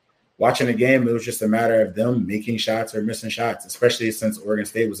 Watching the game, it was just a matter of them making shots or missing shots, especially since Oregon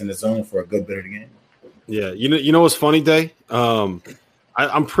State was in the zone for a good bit of the game. Yeah, you know what's funny, Day? I'm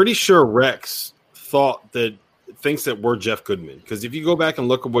pretty sure Rex thinks that we're Jeff Goodman, because if you go back and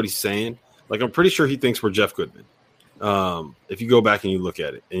look at what he's saying, like I'm pretty sure he thinks we're Jeff Goodman. If you go back and you look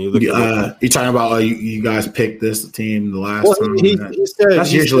at it, and you look at you're talking about you guys picked this team the last time. He said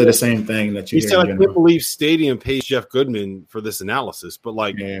that's usually the same thing that you. He said, "I can't believe Stadium pays Jeff Goodman for this analysis," but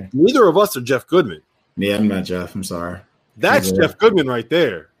like neither of us are Jeff Goodman. Yeah, I'm not Jeff. I'm sorry. That's Jeff Goodman right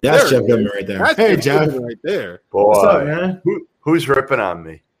there. That's Jeff Goodman right there. That's hey, Jeff Goodman right there. Boy, what's up, man? Who's ripping on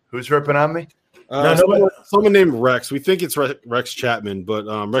me? Someone named Rex. We think it's Rex Chapman, but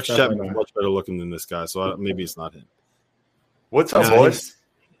Rex Chapman is much better looking than this guy, so maybe it's not him. What's up, boys?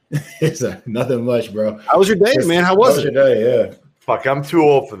 It's nothing much, bro. How was your day, man? How was it? Your day? Yeah. Fuck, I'm too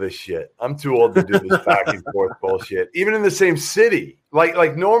old for this shit. I'm too old to do this back and forth bullshit. Even in the same city,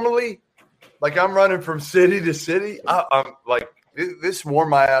 like normally, like I'm running from city to city. I'm like this wore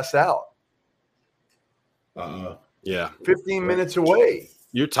my ass out. Yeah, 15 minutes away.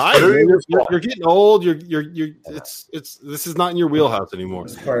 You're tired. You're getting old. This is not in your wheelhouse anymore.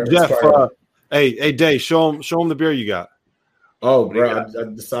 Jeff, hey, Dave, show him the beer you got. Oh, bro, I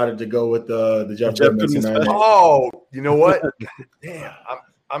decided to go with the Jeff Goodman tonight. Oh, you know what? Damn,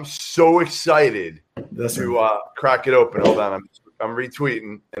 I'm so excited to crack it open. Hold on, I'm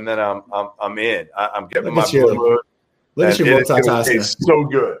retweeting, and then I'm in. I'm getting my blue. Look at you multitasking. It's so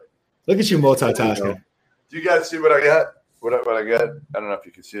good. Look at you multitasking. Do you guys see what I got? What I got? I don't know if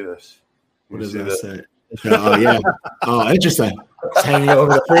you can see this. What does that say? Oh, yeah. Oh, interesting. It's hanging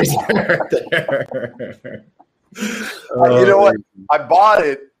over the freezer right there. You know what? I bought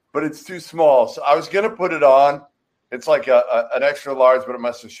it, but it's too small. So I was going to put it on. It's like an extra large, but it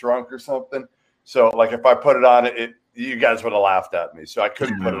must have shrunk or something. So, like, if I put it on, you guys would have laughed at me. So I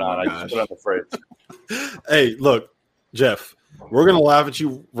couldn't put it on. I just put it on the fridge. Hey, look, Jeff, we're going to laugh at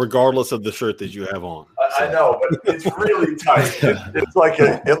you regardless of the shirt that you have on. I know, but it's really tight.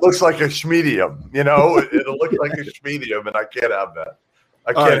 It looks like a schmedium, you know? It'll look like a schmedium, and I can't have that.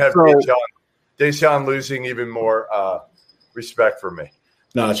 I can't have Deshaun losing even more respect for me.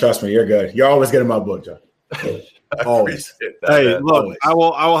 No, trust me, you're good. You're always good in my book, Joe. Always. Hey, look, always. I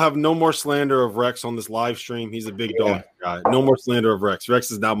will have no more slander of Rex on this live stream. He's a big dog guy. No more slander of Rex.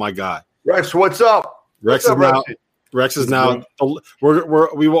 Rex is now my guy. Rex, what's up? Rex is now.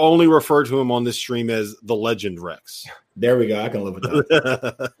 We will only refer to him on this stream as the legend Rex. There we go. I can live with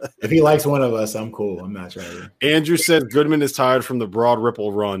that. If he likes one of us, I'm cool. I'm not trying to. Andrew said Goodman is tired from the Broad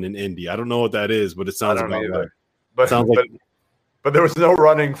Ripple run in Indy. I don't know what that is, but it sounds about right. But there was no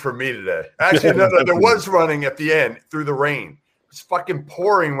running for me today. Actually, no, there was running at the end through the rain. It was fucking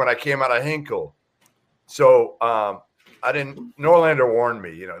pouring when I came out of Hinkle. So I didn't. Norlander warned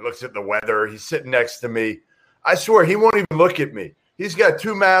me. You know, he looks at the weather. He's sitting next to me. I swear he won't even look at me. He's got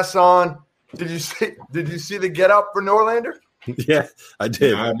 2 masks on. Did you see the get up for Norlander? Yeah, I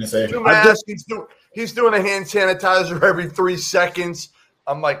did. I have to say. 2 masks. He's doing a hand sanitizer every 3 seconds.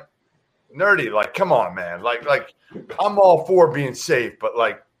 I'm like, nerdy. Like, come on, man. Like I'm all for being safe, but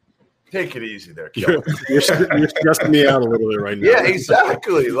like, take it easy there. You're stressing me out a little bit right now. Yeah,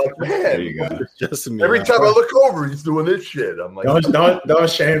 exactly. Like, man, there you go. Every time I look over, he's doing this shit. I'm like, don't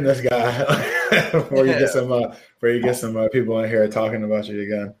shame this guy before you get some people in here talking about you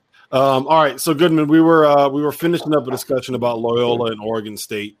again. All right, so Goodman, we were finishing up a discussion about Loyola and Oregon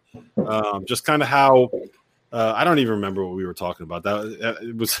State, just kind of how I don't even remember what we were talking about. That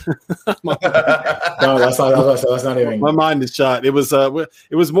it was no, that's not even. My mind is shot. It was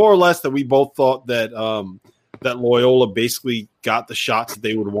more or less that we both thought that that Loyola basically got the shots that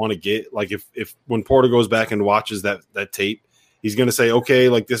they would want to get. Like if when Porter goes back and watches that tape, he's going to say, okay,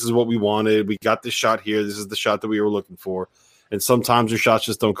 like this is what we wanted. We got this shot here. This is the shot that we were looking for. And sometimes your shots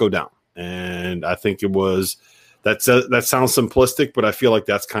just don't go down. And I think it was that sounds simplistic, but I feel like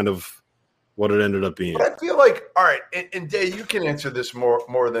that's kind of what it ended up being. But I feel like, all right, and Dave, you can answer this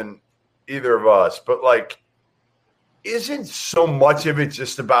more than either of us, but like, isn't so much of it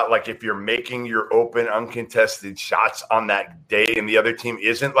just about like if you're making your open, uncontested shots on that day and the other team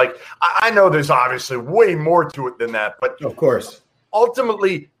isn't? Like, I know there's obviously way more to it than that, but of course,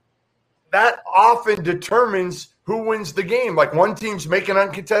 ultimately, that often determines who wins the game. Like one team's making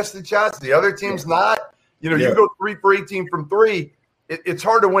uncontested shots, the other team's not. You go 3 for 18 from 3. It's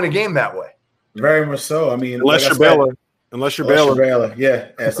hard to win a game that way. Very much so. I mean, unless you're Baylor. Unless you're Baylor. Yeah,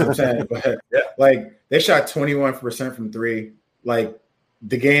 that's what I'm saying. But like they shot 21% from 3. Like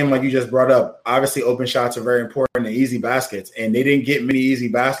the game, like you just brought up, obviously open shots are very important and easy baskets. And they didn't get many easy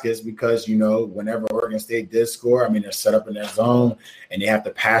baskets because, whenever Oregon State did score, I mean, they're set up in their zone and they have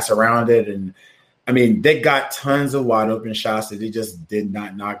to pass around it. And I mean, they got tons of wide open shots that they just did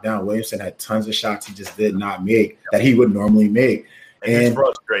not knock down. Williamson had tons of shots he just did not make that he would normally make. And he was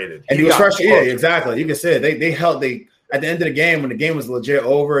frustrated. And he was frustrated. Yeah, exactly. You can say it. They at the end of the game, when the game was legit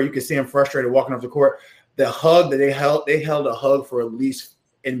over, you could see him frustrated walking off the court. The hug that they held a hug for at least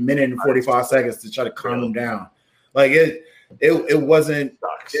a minute and 45 seconds to try to calm him down. Like it wasn't.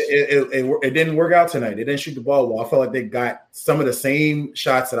 It didn't work out tonight. They didn't shoot the ball well. I felt like they got some of the same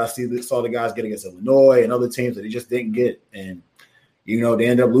shots that I saw the guys get against Illinois and other teams that they just didn't get, and they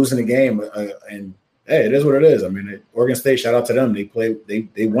ended up losing the game. And hey, it is what it is. I mean, Oregon State, shout out to them. They played.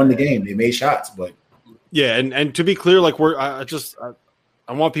 They won the game. They made shots, but. Yeah, and to be clear, like I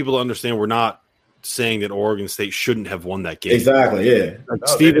want people to understand we're not saying that Oregon State shouldn't have won that game. Exactly, yeah.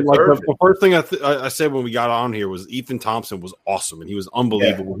 Steven, like the first thing I said when we got on here was Ethan Thompson was awesome and he was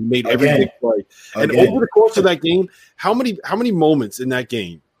unbelievable. Yeah. He made every big play. And over the course of that game, how many moments in that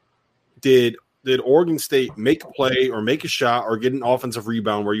game did Oregon State make a play or make a shot or get an offensive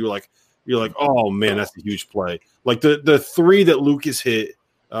rebound where you're like, oh man, that's a huge play. Like the 3 that Lucas hit.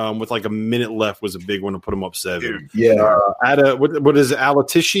 With like a minute left was a big one to put him up 7. Yeah. What is it,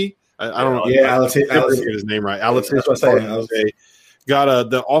 Alatishi? I don't know. Yeah, Alatishi. I get his name right. Alatishi got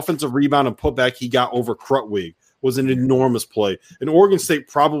the offensive rebound and putback he got over Krutwig was an enormous play. And Oregon State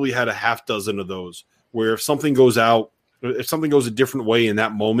probably had a half dozen of those where if something goes a different way in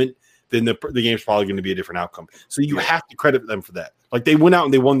that moment, then the game's probably going to be a different outcome. So you have to credit them for that. Like they went out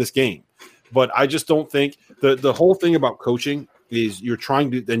and they won this game. But I just don't think the whole thing about coaching is you're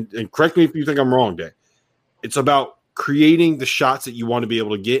trying to, and correct me if you think I'm wrong, Dave. It's about creating the shots that you want to be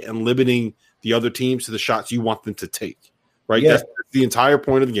able to get and limiting the other teams to the shots you want them to take, right? Yeah. That's the entire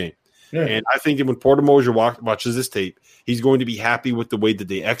point of the game. Yeah. And I think that when Porter Moser watches this tape, he's going to be happy with the way that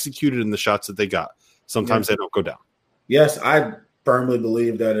they executed and the shots that they got. Sometimes they don't go down. Yes, I firmly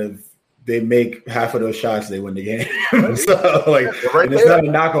believe that if they make half of those shots, they win the game. So, it's not a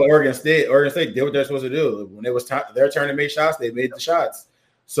knock on Oregon State. Oregon State did what they're supposed to do. When it was their turn to make shots, they made the shots.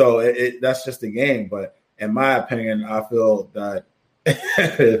 So that's just the game. But in my opinion, I feel that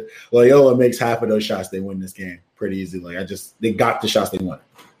if Loyola makes half of those shots, they win this game pretty easily. They got the shots they wanted.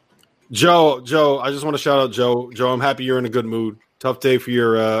 Joe, I just want to shout out Joe. Joe, I'm happy you're in a good mood. Tough day for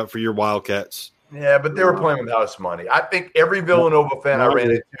your Wildcats. Yeah, but they were playing with house money. I think every Villanova fan I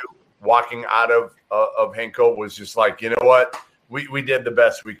ran into walking out of Hinkle was just like, you know what? We did the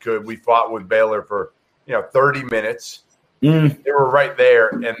best we could. We fought with Baylor for 30 minutes. They were right there,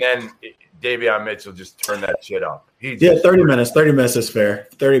 and then Davion Mitchell just turned that shit up. 30 minutes. 30 minutes is fair.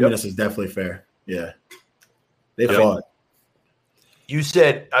 30 minutes is definitely fair. Yeah, they fought. You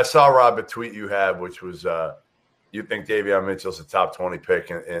said I saw Rob a tweet you had, which was you think Davion Mitchell's a top 20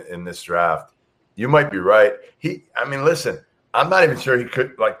 pick in this draft. You might be right. Listen. I'm not even sure he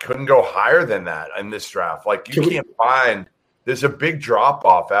couldn't go higher than that in this draft. Like you can't find. There's a big drop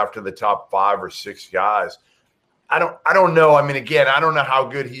off after the top 5 or 6 guys. I don't know. I mean, again, I don't know how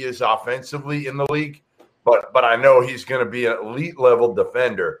good he is offensively in the league, but I know he's going to be an elite level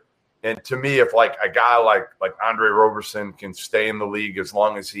defender. And to me, if like a guy like Andre Roberson can stay in the league as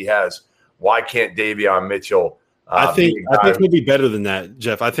long as he has, why can't Davion Mitchell? I think he'll be better than that,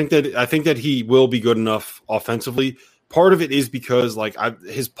 Jeff. I think that he will be good enough offensively. Part of it is because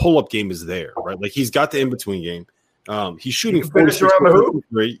his pull-up game is there, right? Like he's got the in-between game. He's shooting 46 around the hoop.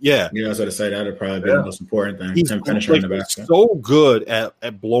 Yeah, I was going to say that would probably be the most important thing. He's finishing the basket. So good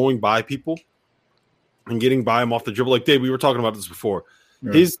at blowing by people and getting by him off the dribble. Like Dave, we were talking about this before.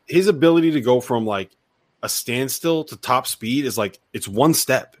 Yeah. His ability to go from like a standstill to top speed is like it's one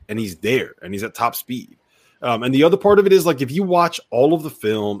step, and he's there, and he's at top speed. And the other part of it is like if you watch all of the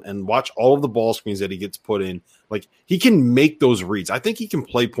film and watch all of the ball screens that he gets put in, like he can make those reads. I think he can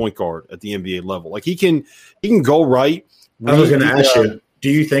play point guard at the NBA level. Like he can go right. I was going to ask you, do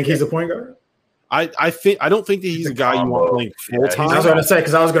you think he's a point guard? I don't think that he's a guy you want playing full time. I was going to say,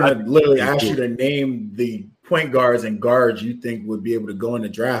 because I was going to literally ask you to name the point guards and guards you think would be able to go in the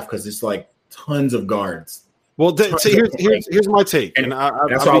draft, because it's like tons of guards. Well, here's my take, and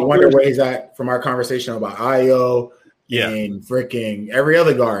that's why I wonder where he's at from our conversation about Ayo and freaking every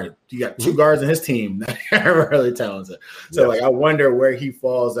other guard. You got two guards in his team that are really talented. So like, I wonder where he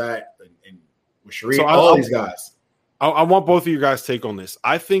falls at, and with Sharif, all these guys. I want both of you guys' take on this.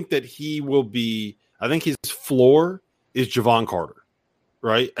 I think that he will be. I think his floor is Javon Carter,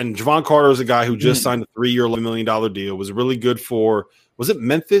 right? And Javon Carter is a guy who just signed a 3-year, $11 million deal. Was really good for. Was it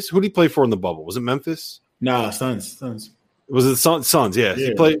Memphis? Who did he play for in the bubble? Was it Memphis? No, Suns. Was it Suns? Yeah.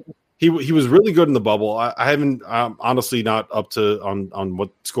 He played. He was really good in the bubble. I haven't. I'm honestly not up to on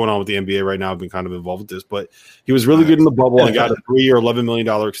what's going on with the NBA right now. I've been kind of involved with this, but he was really good in the bubble and got a 3-year, $11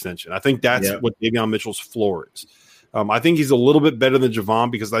 million extension. I think that's what Davion Mitchell's floor is. I think he's a little bit better than Javon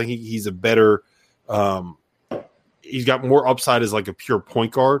because I think he's a better. He's got more upside as like a pure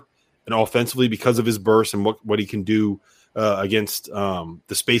point guard and offensively because of his burst and what he can do against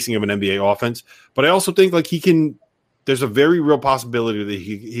the spacing of an NBA offense. But I also think like he can. There's a very real possibility that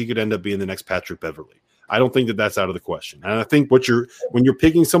he could end up being the next Patrick Beverley. I don't think that that's out of the question. And I think when you're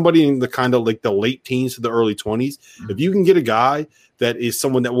picking somebody in the kind of like the late teens to the early 20s, if you can get a guy that is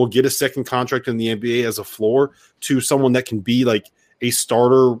someone that will get a second contract in the NBA as a floor to someone that can be like a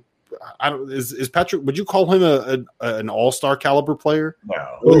starter. Is Patrick, would you call him an all-star caliber player?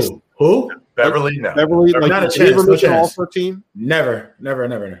 No. Who? Beverley? No. Beverley, like, not a chance. No chance. All-star team? Never. No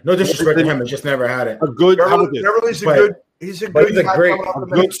disrespect to him. It's just never had it. Beverley's a good. He's a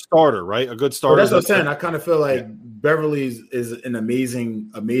good starter, right? A good starter. Well, that's what I'm saying. I kind of feel like Beverley is an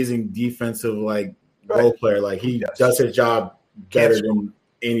amazing defensive like role player. Like he does his job better than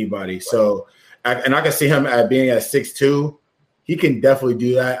anybody. So, I can see him being at 6'2". He can definitely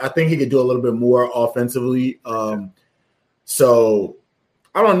do that. I think he could do a little bit more offensively. So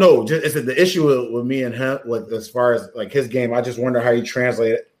I don't know. Is it the issue with me and him with as far as like his game? I just wonder how he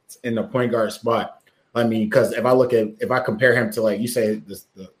translates in the point guard spot. I mean, because if I compare him to like you say,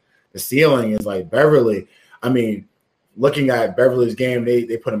 the ceiling is like Beverley. I mean, looking at Beverley's game,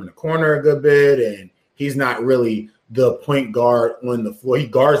 they put him in the corner a good bit, and he's not really the point guard on the floor. He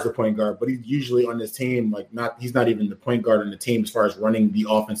guards the point guard, but he's usually on this team he's not even the point guard on the team as far as running the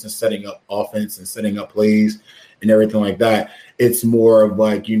offense and setting up offense and setting up plays and everything like that. It's more of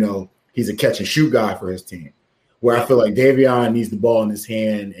like, he's a catch and shoot guy for his team, where I feel like Davion needs the ball in his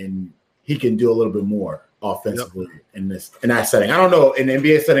hand and he can do a little bit more offensively in that setting. I don't know, in the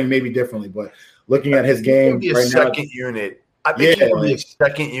NBA setting maybe differently, but looking at his game right now, unit. I think he can be a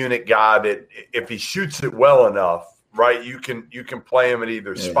second unit guy that if he shoots it well enough, right, you can play him at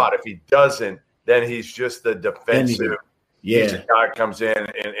either spot. If he doesn't, then he's just the defensive. He's a guy that comes in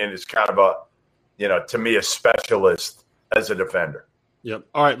and is kind of to me, a specialist as a defender. Yep.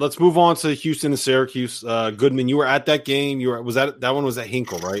 All right, let's move on to Houston and Syracuse. Goodman, you were at that game. That one was at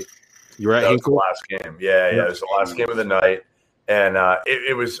Hinkle, right? You were at Hinkle? Was the last game. Yeah. It was the last game of the night. And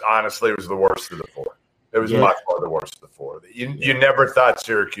it was the worst of the four. It was by far the worst of the four. You never thought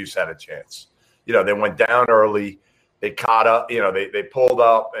Syracuse had a chance. They went down early. They caught up. They pulled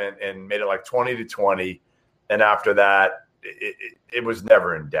up and made it like 20-20. And after that, it was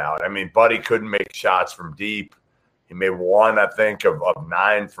never in doubt. I mean, Buddy couldn't make shots from deep. He made one, I think, of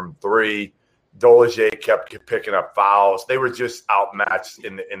 9 from 3. Dolezaj kept picking up fouls. They were just outmatched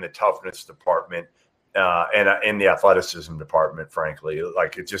in the toughness department and in the athleticism department, frankly.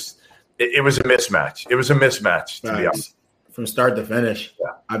 Like it was a mismatch. It was a mismatch, to be honest. From start to finish. Yeah.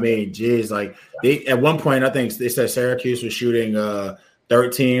 I mean, they at one point, I think they said Syracuse was shooting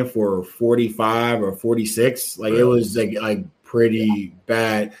 13 for 45 or 46. Like it was like pretty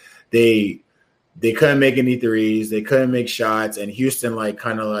bad. They couldn't make any threes. They couldn't make shots. And Houston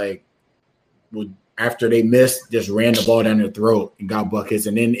after they missed, just ran the ball down their throat and got buckets.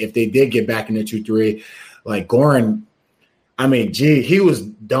 And then if they did get back into 2-3, like Goran, I mean, he was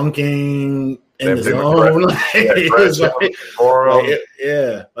dunking in the zone.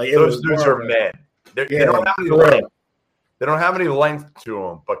 Those dudes are men. They don't have any length. They don't have any length to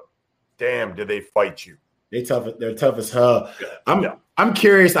them, but damn, do they fight you? They're tough as hell. I'm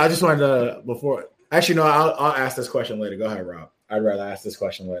curious. I just wanted to I'll ask this question later. Go ahead, Rob. I'd rather ask this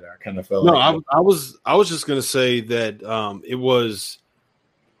question later. I kind of felt I was just gonna say that it was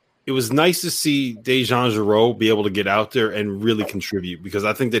it was nice to see Dejan Giroux be able to get out there and really contribute, because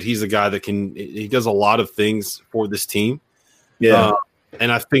I think that he's a guy that he does a lot of things for this team. Yeah.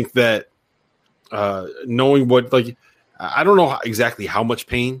 And I think that knowing what, like, I don't know exactly how much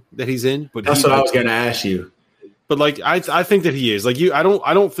pain that he's in, but that's what I was going to ask you. But like, I think that he is like you. I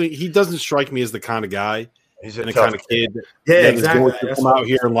don't think he doesn't strike me as the kind of guy. He's the kind of kid that exactly. is going to come out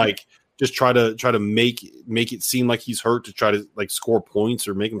here and like just try to make it seem like he's hurt to try to like score points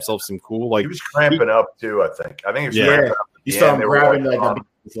or make himself seem cool. Like he was cramping up too. I think he was cramping up. You saw him grabbing like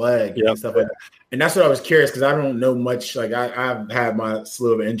his leg and stuff like that. And that's what I was curious, because I don't know much. Like I've had my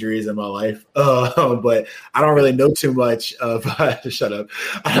slew of injuries in my life, but I don't really know too much of. Shut up!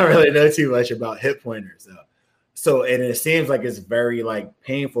 I don't really know too much about hip pointers. So and it seems like it's very like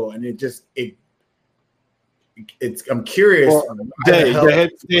painful, and it's. I'm curious. Well,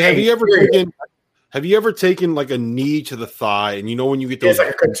 have you ever taken like a knee to the thigh, and when you get those like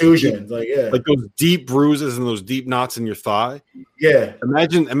a contusion, like those deep bruises and those deep knots in your thigh? Yeah.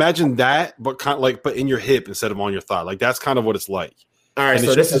 Imagine that, but kind of like, but in your hip instead of on your thigh. Like that's kind of what it's like. All right,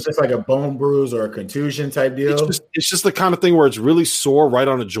 so this is just like a bone bruise or a contusion type deal. It's just the kind of thing where it's really sore right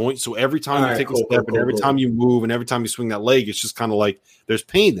on a joint. So every time you take a step and every time you move and every time you swing that leg, it's just kind of like there's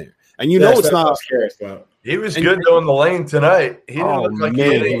pain there. And it's not. He was good though in the lane tonight. He didn't look like he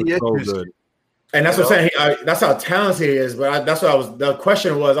had any issues. So good. And that's what I'm saying. That's how talented he is. But that's what the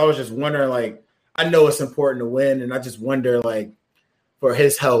question was. I was just wondering, like, I know it's important to win, and I just wonder, like, for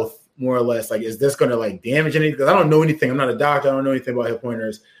his health, more or less, like, is this going to like damage anything? Because I don't know anything. I'm not a doctor. I don't know anything about hip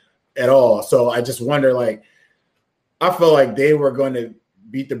pointers at all. So I just wonder, like, I feel like they were going to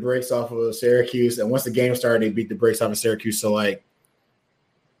beat the brakes off of Syracuse, and once the game started, they beat the brakes off of Syracuse. So like,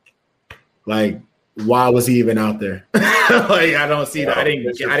 why was he even out there? Like, I don't see that.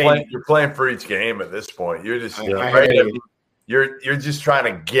 You're playing for each game at this point. You're just you're just trying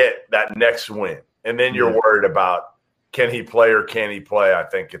to get that next win, and then you're worried about can he play or can he play. I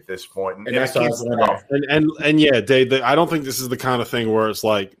think at this point, and that's what I was wondering. And yeah, Dave, I don't think this is the kind of thing where it's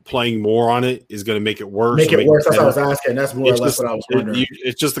like playing more on it is going to make it worse. Make it worse. That's what I was asking. That's more or less what I was wondering.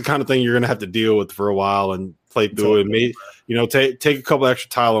 It's just the kind of thing you're going to have to deal with for a while and play through it. Maybe take a couple extra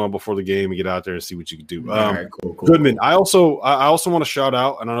Tylenol before the game and get out there and see what you can do. All right, cool. Goodman. I also want to shout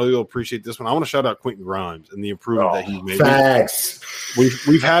out, and I know you'll appreciate this one. I want to shout out Quentin Grimes and the improvement that he's made. Facts.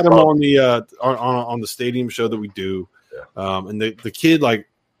 We've had him on the on the stadium show that we do. And the kid, like,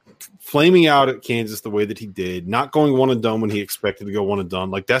 flaming out at Kansas the way that he did, not going one and done when he expected to go one and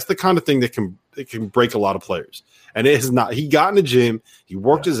done. Like, that's the kind of thing that can break a lot of players. And it has not. He got in the gym. He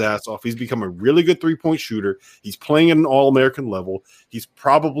worked his ass off. He's become a really good 3-point shooter. He's playing at an All-American level. He's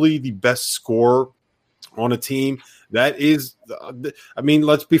probably the best scorer on a team. That is, I mean,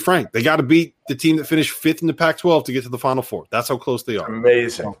 let's be frank. They got to beat the team that finished 5th in the Pac-12 to get to the Final Four. That's how close they are.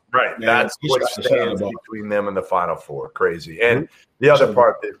 Amazing. Right. Yeah, that's what stands between them and the Final Four. Crazy. And the other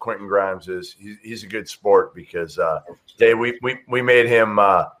part that Quentin Grimes is, he's a good sport because, Dave, we made him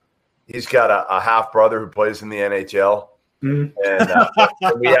he's got a half-brother who plays in the NHL. Mm-hmm.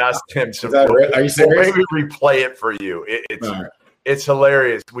 And we asked him some. Are you serious? Maybe replay it for you. It's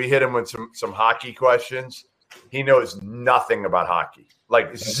hilarious. We hit him with some hockey questions. He knows nothing about hockey,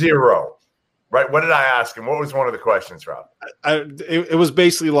 like zero. Right? What did I ask him? What was one of the questions, Rob? It was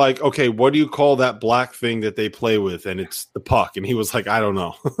basically like, okay, what do you call that black thing that they play with? And it's the puck. And he was like, I don't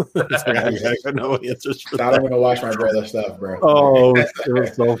know. It's like, I got no answers for that. I'm going to watch my brother stuff, bro. Oh, it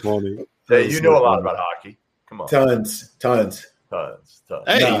was so funny. Hey, you know a lot about hockey. Come on. Tons.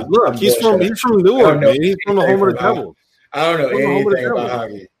 Hey, look, he's from Newark, man. He's from the home of the Devils. I don't know anything about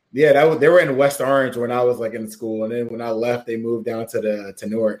hockey. Yeah, they were in West Orange when I was like in school, and then when I left, they moved down to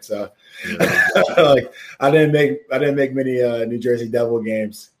Newark. So, like, I didn't make many New Jersey Devil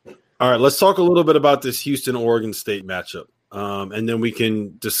games. All right, let's talk a little bit about this Houston-Oregon State matchup, and then we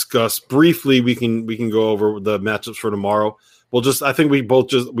can discuss briefly. We can go over the matchups for tomorrow. I think we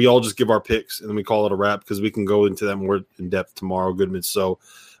all just give our picks and then we call it a wrap because we can go into that more in depth tomorrow, Goodman. So,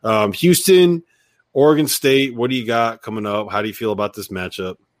 Houston, Oregon State, what do you got coming up? How do you feel about this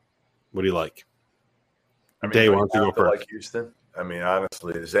matchup? What do you like? Dave, why don't you go first? Like Houston? I mean,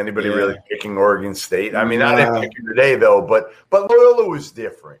 honestly, is anybody really picking Oregon State? I mean, I didn't pick you today, though, but Loyola was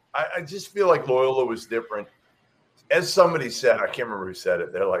different. I just feel like Loyola was different. As somebody said, I can't remember who said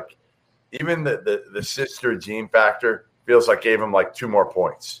it. They're like, even the Sister Jean factor feels like gave him like 2 more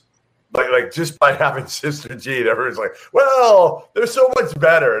points. Like just by having Sister Jean, everyone's like, well, they're so much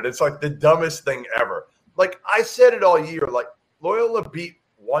better. And it's like the dumbest thing ever. Like I said it all year, like Loyola beat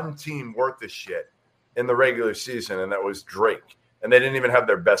one team worth of shit in the regular season, and that was Drake. And they didn't even have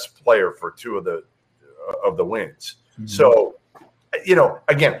their best player for 2 of the wins. Mm-hmm. So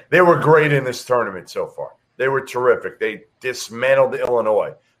again, they were great in this tournament so far. They were terrific. They dismantled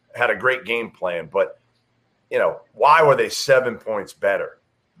Illinois, had a great game plan. But, why were they 7 points better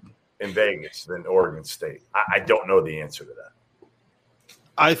in Vegas than Oregon State? I don't know the answer to that.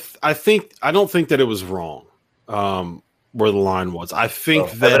 I don't think that it was wrong where the line was. I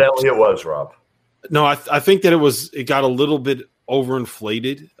think that evidently it was, Rob. No, I think that it got a little bit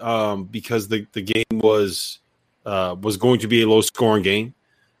overinflated because the game was going to be a low scoring game.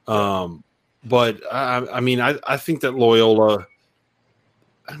 But I think that Loyola,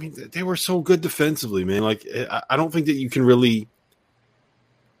 they were so good defensively, man. Like, I don't think that you can really.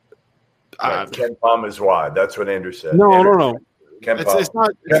 Ken Palm is wide. That's what Andrew said. No. It's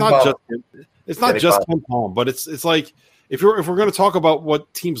not just Ken Palm, but it's like if we're going to talk about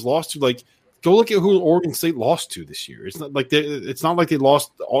what teams lost to, like, go look at who Oregon State lost to this year. It's not like they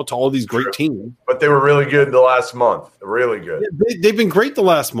lost to all these great teams. But they were really good the last month. Really good. Yeah, they've been great the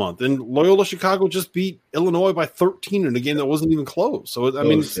last month. And Loyola Chicago just beat Illinois by 13 in a game that wasn't even close. So that's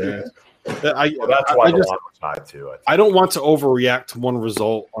why the line was high too. I don't want to overreact to one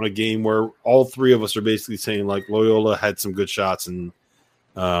result on a game where all three of us are basically saying like Loyola had some good shots and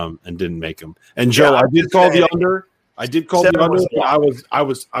didn't make them. And Joe, I did call the under. I did call the under. I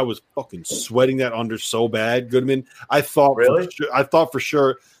was fucking sweating that under so bad, Goodman. I thought for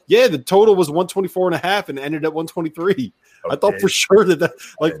sure. Yeah, the total was 124.5 and ended at 123. Okay. I thought for sure that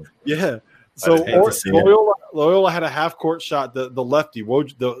yeah. So Loyola had a half court shot. The lefty,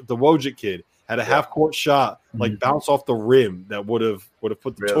 the Wojcik kid, had a half court shot, like bounce off the rim that would have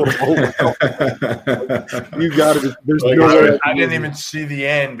put the total over. You got it. There's no way. I didn't even see the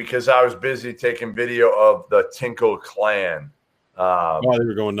end because I was busy taking video of the Tinkle clan. They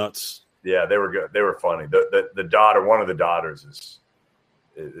were going nuts. Yeah, they were good. They were funny. The daughter, one of the daughters,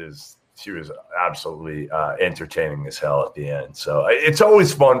 is she was absolutely entertaining as hell at the end. So it's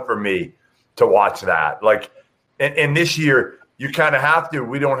always fun for me to watch that. Like, and this year you kind of have to.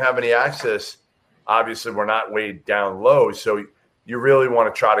 We don't have any access. Obviously, we're not way down low, so you really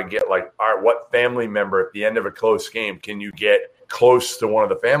want to try to get like, all right, what family member at the end of a close game can you get close to one of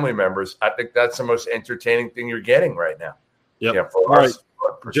the family members? I think that's the most entertaining thing you're getting right now. Yep. Yeah. All right,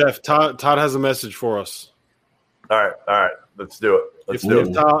 Jeff. Todd has a message for us. All right. Let's do it.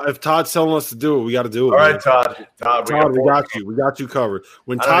 If Todd's telling us to do it, we got to do it. All right, Todd. We got you. We got you covered.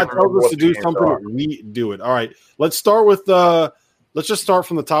 When Todd tells us to do something, we do it. All right. Let's start with let's just start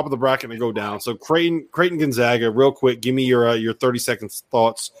from the top of the bracket and go down. So Creighton Gonzaga, real quick. Give me your 30 seconds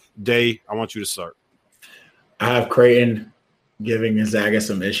thoughts. Day, I want you to start. I have Creighton giving Gonzaga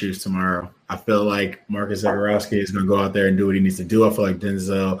some issues tomorrow. I feel like Marcus Zagorowski is going to go out there and do what he needs to do. I feel like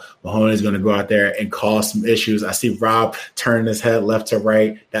Denzel Mahoney is going to go out there and cause some issues. I see Rob turning his head left to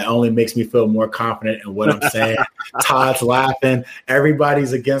right. That only makes me feel more confident in what I'm saying. Todd's laughing.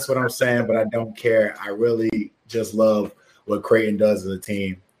 Everybody's against what I'm saying, but I don't care. I really just love what Creighton does as a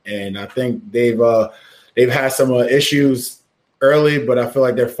team. And I think they've had some issues early, but I feel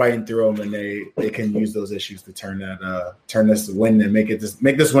like they're fighting through them, and they can use those issues to turn this win and make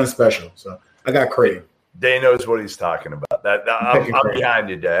this win special. So I got Creighton. Day knows what he's talking about. I'm behind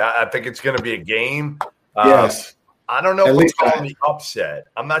you, Day. I think it's going to be a game. Yes. I don't know if I'm calling the upset.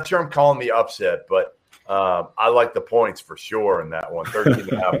 I'm not sure I'm calling the upset, but I like the points for sure in that one.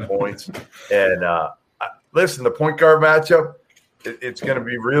 13.5 points. And listen, the point guard matchup, it's going to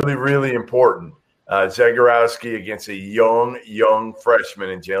be really, really important. Zagorowski against a young freshman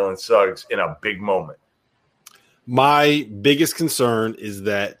in Jalen Suggs in a big moment. My biggest concern is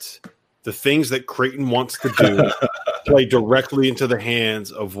that the things that Creighton wants to do play directly into the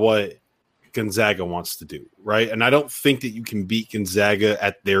hands of what Gonzaga wants to do, right? And I don't think that you can beat Gonzaga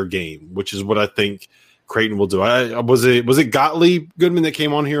at their game, which is what I think Creighton will do. Was it Gottlieb Goodman that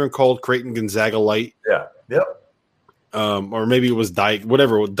came on here and called Creighton Gonzaga light? Yeah. Yep. Or maybe it was Diet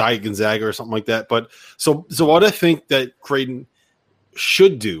Gonzaga or something like that. But so what I think that Creighton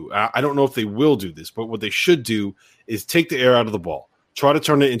should do, I don't know if they will do this, but what they should do is take the air out of the ball, try to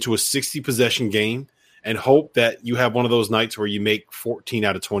turn it into a 60 possession game, and hope that you have one of those nights where you make 14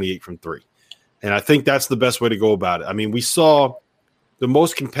 out of 28 from three. And I think that's the best way to go about it. I mean, we saw the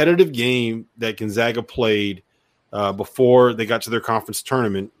most competitive game that Gonzaga played before they got to their conference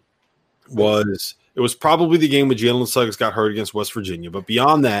tournament it was probably the game when Jalen Suggs got hurt against West Virginia. But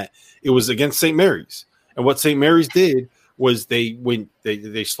beyond that, it was against St. Mary's. And what St. Mary's did was they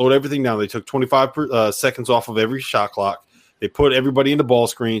slowed everything down. They took 25 seconds off of every shot clock. They put everybody into ball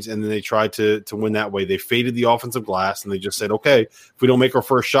screens, and then they tried to win that way. They faded the offensive glass, and they just said, okay, if we don't make our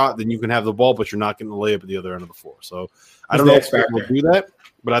first shot, then you can have the ball, but you're not getting the layup at the other end of the floor. So I don't know if they'll do that,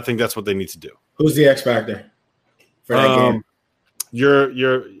 but I think that's what they need to do. Who's the X factor for that game? your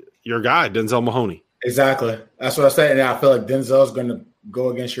guy, Denzel Mahoney. Exactly. That's what I said. And I feel like Denzel's going to go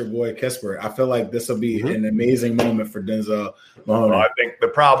against your boy Kispert. I feel like this will be an amazing moment for Denzel Mahoney. Well, I think the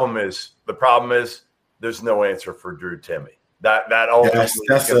problem is there's no answer for Drew Timme. That ultimately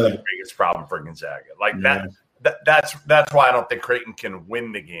is the biggest problem for Gonzaga. That's why I don't think Creighton can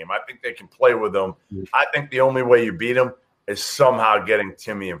win the game. I think they can play with them. I think the only way you beat them is somehow getting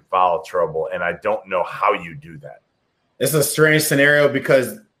Timme in foul trouble, and I don't know how you do that. It's a strange scenario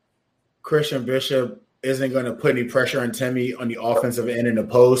because Christian Bishop isn't going to put any pressure on Timme on the offensive end in the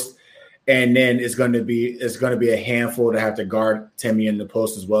post, and then it's going to be a handful to have to guard Timme in the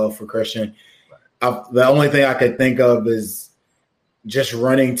post as well for Christian. The only thing I could think of is just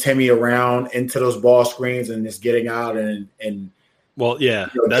running Timme around into those ball screens and just getting out and capping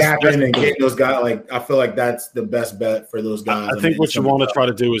and getting those guys. Like I feel like that's the best bet for those guys. I think what you want to try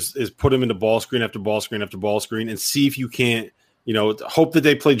to do is put them into ball screen after ball screen after ball screen and see if you can't, hope that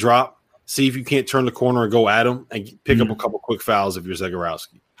they play drop. See if you can't turn the corner and go at them and pick up a couple quick fouls if you're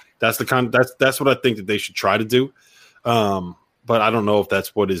Zegarowski. That's what I think that they should try to do. But I don't know if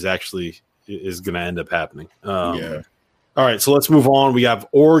that's what is actually is going to end up happening. All right, so let's move on. We have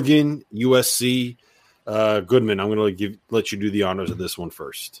Oregon, USC. Goodman, I'm going to let you do the honors of this one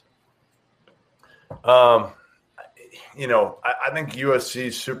first. I think USC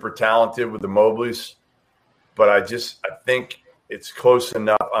is super talented with the Mobleys, but I think it's close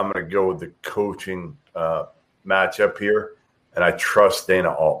enough. I'm going to go with the coaching matchup here, and I trust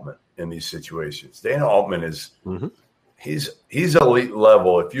Dana Altman in these situations. Dana Altman is he's elite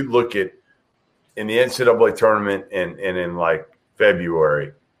level. If you look at in the NCAA tournament and in like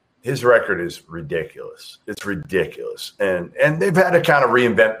February, his record is ridiculous. It's ridiculous, and they've had to kind of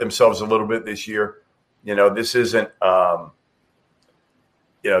reinvent themselves a little bit this year. This isn't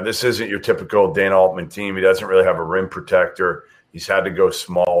your typical Dana Altman team. He doesn't really have a rim protector. He's had to go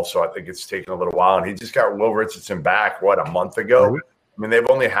small, so I think it's taken a little while. And he just got Will Richardson back, a month ago? I mean, they've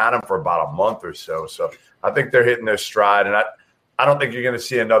only had him for about a month or so. So I think they're hitting their stride. And I don't think you're going to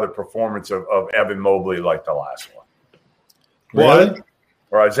see another performance of Evan Mobley like the last one. Really?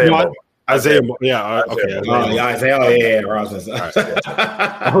 Or Isaiah Mobley. Isaiah, yeah, okay. Isaiah,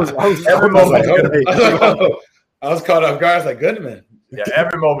 I was caught off guard. I was like, Goodman. Yeah,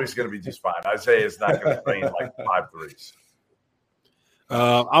 Evan Mobley's going to be just fine. Isaiah is not going to play like 5 threes.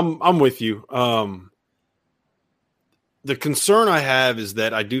 I'm with you. The concern I have is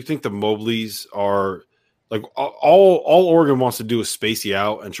that I do think the Mobleys are like all Oregon wants to do is space you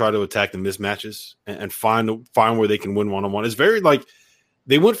out and try to attack the mismatches and find where they can win one-on-one. It's very like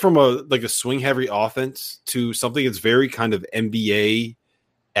they went from a swing heavy offense to something that's very kind of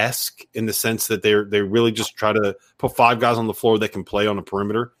NBA-esque in the sense that they really just try to put 5 guys on the floor that can play on the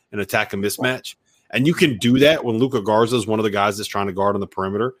perimeter and attack a mismatch. And you can do that when Luka Garza is one of the guys that's trying to guard on the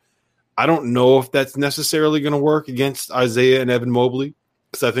perimeter. I don't know if that's necessarily going to work against Isaiah and Evan Mobley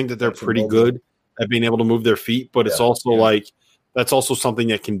because I think that they're pretty good at being able to move their feet, but it's also that's also something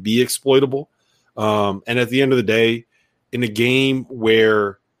that can be exploitable. And at the end of the day, in a game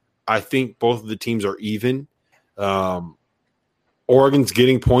where I think both of the teams are even, Oregon's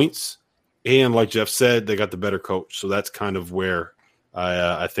getting points, and like Jeff said, they got the better coach. So that's kind of where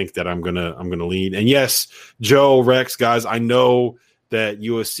I think that I'm gonna lean. And yes, Joe, Rex, guys, I know that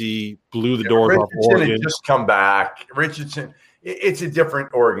USC blew the doors off Oregon. Just come back, Richardson. It's a different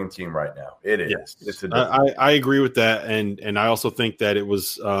Oregon team right now. It is. Yes. I agree with that, and I also think that it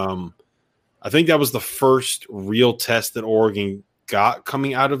was. I think that was the first real test that Oregon got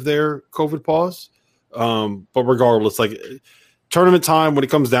coming out of their COVID pause. But regardless, like tournament time, when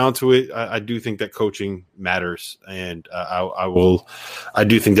it comes down to it, I do think that coaching matters, and I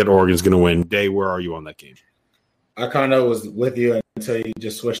do think that Oregon's going to win. Day, where are you on that game? I kind of was with you until you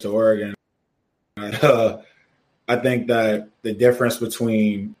just switched to Oregon. I think that the difference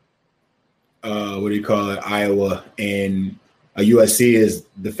between Iowa and USC is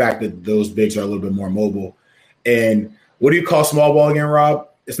the fact that those bigs are a little bit more mobile. And what do you call small ball again, Rob?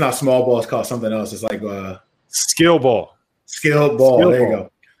 It's not small ball. It's called something else. It's like skill ball. Skill ball. There you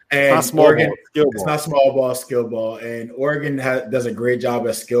go. And it's not Oregon, it's not small ball, skill ball. And Oregon does a great job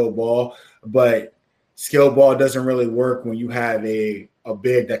at skill ball, but skill ball doesn't really work when you have a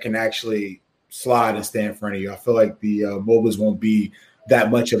big that can actually slide and stand in front of you. I feel like the Mobleys won't be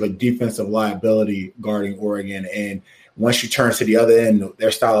that much of a defensive liability guarding Oregon. And once you turn to the other end,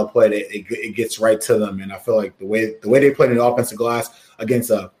 their style of play, it gets right to them. And I feel like the way they played in the offensive glass against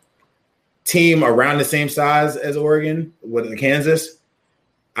a team around the same size as Oregon with Kansas,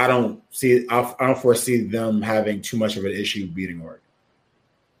 I don't foresee them having too much of an issue beating Oregon.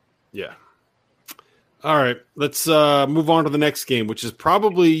 Yeah. All right, let's move on to the next game, which is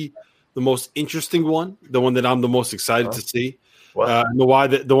probably the most interesting one, the one that I'm the most excited to see.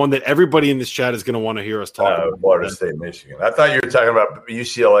 The one that everybody in this chat is going to want to hear us talk about. Florida State, Michigan. I thought you were talking about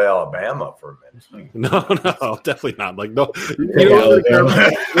UCLA, Alabama for a minute. No, definitely not. Like, no,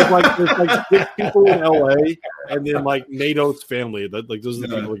 there's like 6 people in LA, and then like Nato's family. Like, those are the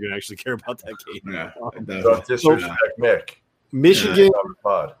people who are going to actually care about that game. Yeah, don't disrespect Mick. Michigan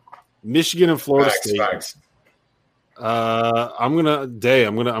and Florida State. Facts. I'm gonna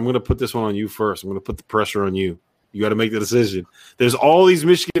put this one on you first. I'm gonna put the pressure on you. You got to make the decision. There's all these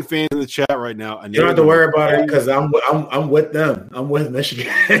Michigan fans in the chat right now. And you don't have to worry about it because I'm with them. I'm with Michigan.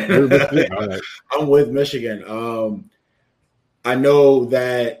 Right. I'm with Michigan. I know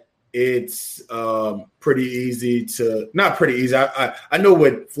that it's pretty easy to – not pretty easy. I know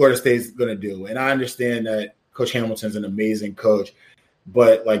what Florida State's going to do, and I understand that Coach Hamilton's an amazing coach,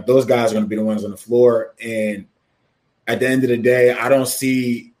 but, like, those guys are going to be the ones on the floor. And at the end of the day, I don't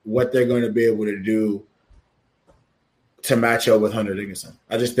see what they're going to be able to do to match up with Hunter Dickinson.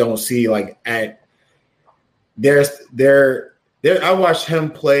 I just don't see I watched him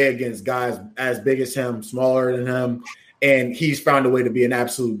play against guys as big as him, smaller than him, and he's found a way to be an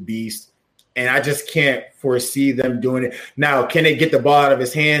absolute beast. And I just can't foresee them doing it. Now, can they get the ball out of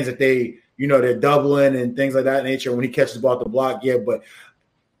his hands if they're doubling and things like that nature when he catches the ball at the block? Yeah, but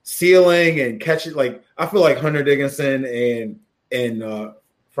sealing and catching, I feel like Hunter Dickinson and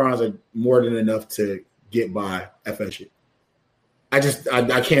Franz are more than enough to get by FSU. I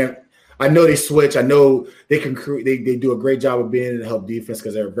can't. I know they switch. I know they can. They do a great job of being in the help defense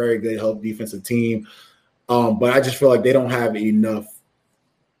because they're a very good help defensive team. But I just feel like they don't have enough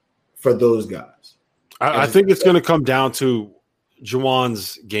for those guys. I think it's going to come down to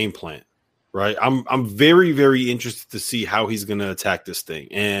Juwan's game plan, right? I'm very, very interested to see how he's going to attack this thing,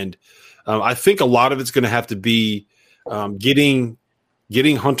 and I think a lot of it's going to have to be getting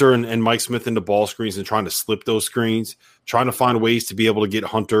Hunter and Mike Smith into ball screens and trying to slip those screens, trying to find ways to be able to get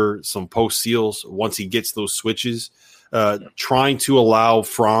Hunter some post seals once he gets those switches, trying to allow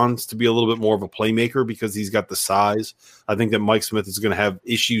Franz to be a little bit more of a playmaker because he's got the size. I think that Mike Smith is going to have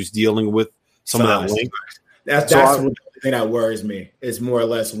issues dealing with some of that length. That's the thing that worries me. It's more or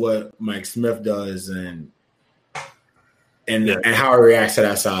less what Mike Smith does and how he reacts to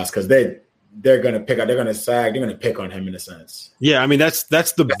that size because they're going to pick out. They're going to sag. They're going to pick on him in a sense. Yeah, I mean that's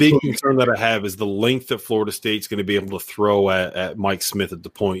the big concern that I have is the length that Florida State's going to be able to throw at Mike Smith at the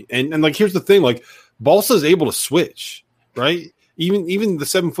point. And here's the thing: Balsa is able to switch, right? Even the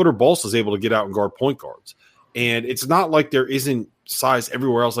 7-footer Balsa is able to get out and guard point guards. And it's not like there isn't size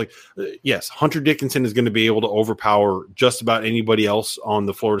everywhere else. Yes, Hunter Dickinson is going to be able to overpower just about anybody else on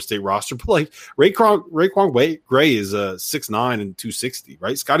the Florida State roster. But Raekwon Gray is 6'9" and 260,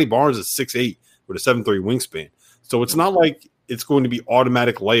 right? Scotty Barnes is 6'8" with a 7'3" wingspan. So it's not like it's going to be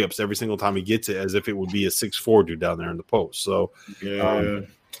automatic layups every single time he gets it, as if it would be a 6'4" dude down there in the post. So my bad.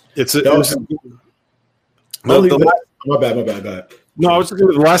 No,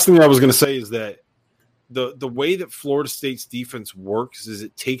 the last thing I was going to say is that the way that Florida State's defense works is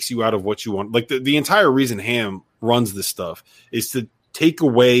it takes you out of what you want. Like the entire reason Ham runs this stuff is to take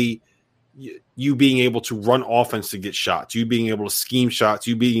away you being able to run offense to get shots, you being able to scheme shots,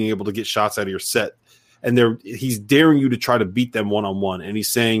 you being able to get shots out of your set. And he's daring you to try to beat them one-on-one. And he's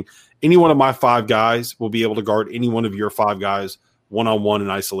saying any one of my 5 guys will be able to guard any one of your 5 guys one-on-one in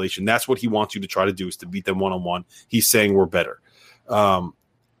isolation. That's what he wants you to try to do, is to beat them one-on-one. He's saying we're better.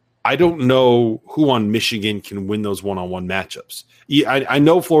 I don't know who on Michigan can win those one-on-one matchups. I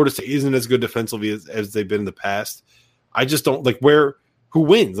know Florida State isn't as good defensively as they've been in the past. I just don't who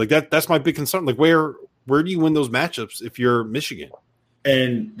wins? That's my big concern. Where do you win those matchups if you're Michigan?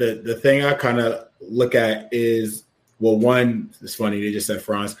 And the thing I kind of look at is, well, one, it's funny, they just said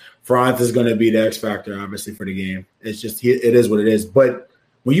Franz. Franz is going to be the X factor, obviously, for the game. It's just, it is what it is. But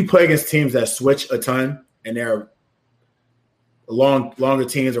when you play against teams that switch a ton and they're longer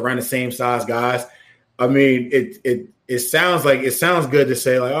teams around the same size guys, I mean, it sounds good to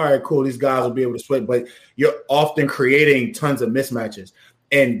say all right, cool, these guys will be able to switch, but you're often creating tons of mismatches.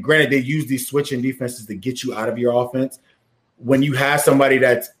 And granted, they use these switching defenses to get you out of your offense. When you have somebody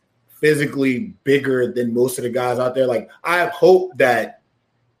that's physically bigger than most of the guys out there, I hope that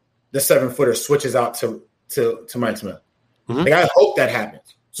the 7-footer switches out to Mike Smith. Mm-hmm. I hope that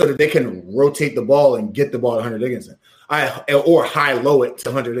happens so that they can rotate the ball and get the ball to Hunter Dickinson. Or high-low it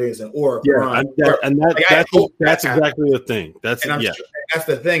to Hunter Dickinson, that's exactly the thing. That's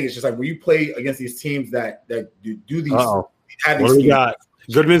the thing. It's just when you play against these teams that do these. What do we got?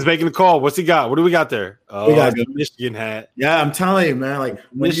 Goodman's making the call. What's he got? What do we got there? We got the Michigan hat. Yeah, I'm telling you, man. Like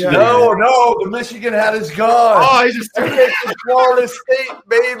Michigan. No, the Michigan hat is gone. Oh, he just I'm taking Florida State,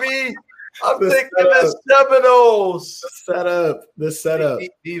 baby. I'm taking the Seminoles. The setup.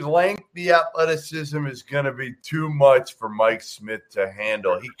 The length, the athleticism is going to be too much for Mike Smith to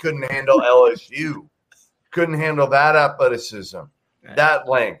handle. He couldn't handle LSU. Couldn't handle that athleticism, that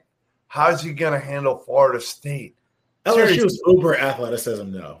length. How's he going to handle Florida State? LSU's uber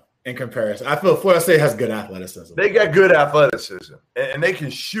athleticism, though, in comparison. I feel Florida State has good athleticism. They got good athleticism, and they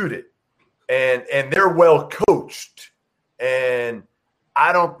can shoot it, and they're well coached. And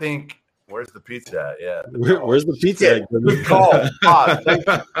I don't think – where's the pizza at? Yeah. Where's the pizza at? Good call.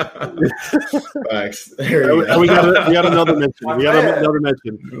 Thanks. We got another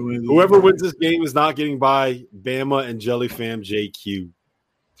mention. Whoever wins this game is not getting by Bama and Jelly Fam JQ.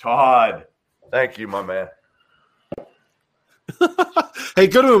 Todd. Thank you, my man. Hey,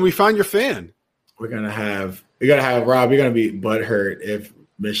 Goodman, we found your fan. We're gonna have Rob. You're gonna be butthurt if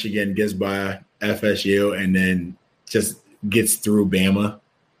Michigan gets by FSU and then just gets through Bama.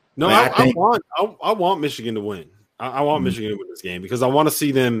 No, I want Michigan to win. I want Michigan to win this game because I want to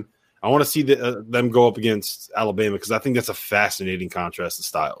see them. I want to see them go up against Alabama because I think that's a fascinating contrast of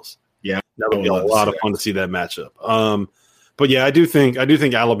styles. Yeah, that would be a lot of fun to see that matchup. But yeah, I do think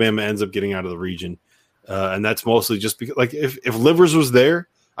Alabama ends up getting out of the region. And that's mostly just because, like, if Livers was there,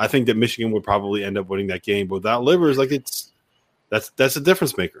 I think that Michigan would probably end up winning that game. But without Livers, like, that's a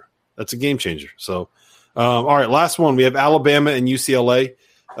difference maker. That's a game changer. So, all right, last one. We have Alabama and UCLA.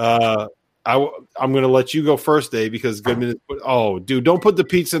 I'm going to let you go first, Dave, because Goodman. Dude, don't put the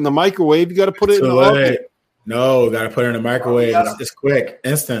pizza in the microwave. You got to put it in the oven. No, got to put it in the microwave. It's quick,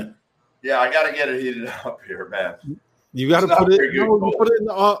 instant. Yeah, I got to get it heated up here, man. You got to put it. No, you put it in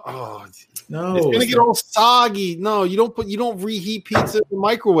the. No, it's gonna get all soggy. No, you don't reheat pizza in the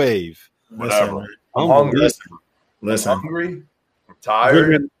microwave. Whatever. I'm hungry. Listen. I'm hungry. I'm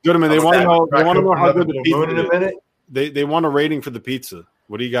tired. Goodman, they want to know. They want to know how good the pizza in a minute. They want a rating for the pizza.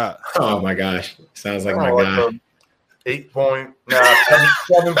 What do you got? Oh my gosh, sounds like my guy. 7.5.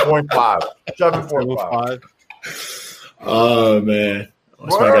 7.5. Oh man,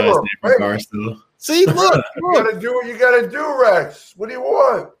 what's my guy's name from Barstool? See, look, you gotta do what you gotta do, Rex. What do you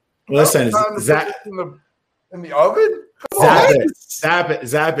want? Listen, zap in the oven.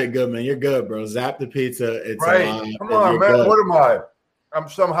 Zap it, Goodman. You're good, bro. Zap the pizza. It's right. Come on, man. Good. What am I? I'm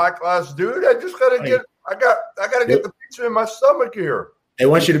some high class dude. I just gotta get. I gotta get the pizza in my stomach here. They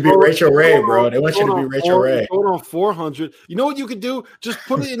want you to be Rachel Ray, bro. They want you to be Rachel Ray. Hold on, 400. You know what you could do? Just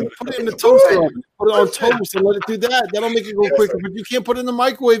put it in the toaster oven. Put it on toast and let it do that. That'll make it go quicker. But you can't put it in the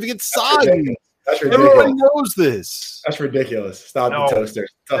microwave. It gets soggy. That's ridiculous. Everybody knows this. That's ridiculous. Stop the toaster.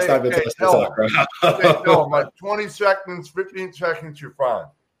 Stop the toaster. No, my 20 seconds, 15 seconds, you're fine.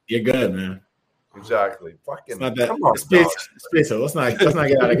 You're good, man. Exactly. Fucking. It's not that. Come on, Spitzer. Let's not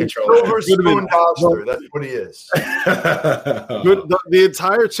get out of control. Silver spoon monster. That's what he is. The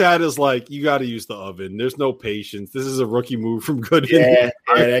entire chat is like, you got to use the oven. There's no patience. This is a rookie move from Goodman. Yeah,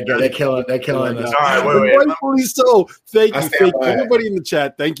 they're killing us. All right, wait. Rightfully so. Thank you. Everybody in the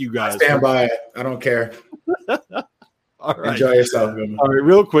chat. Thank you, guys. I stand by it. I don't care. All right. Enjoy yourself, Goodman. All right,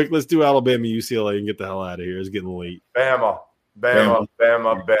 real quick. Let's do Alabama, UCLA, and get the hell out of here. It's getting late. Bama.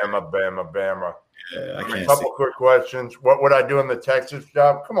 Yeah, a couple quick questions. What would I do in the Texas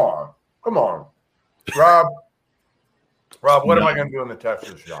job? Come on. Rob, what am I going to do in the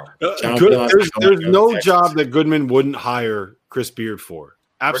Texas job? There's no job that Goodman wouldn't hire Chris Beard for.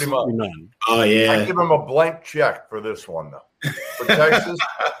 Absolutely none. Oh, yeah. I give him a blank check for this one, though. For Texas,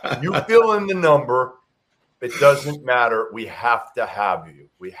 you fill in the number. It doesn't matter. We have to have you.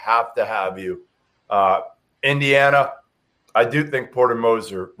 Indiana, I do think Porter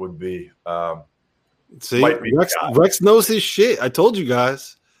Moser would be. Rex knows his shit. I told you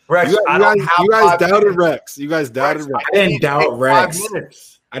guys. Rex, you guys doubted Rex. You guys doubted Rex. I didn't doubt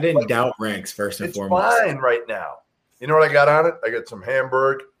Rex. I didn't doubt Rex first and foremost. It's fine right now. You know what I got on it? I got some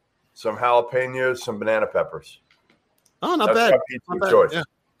Hamburg, some jalapenos, some banana peppers. Oh, not bad. Yeah,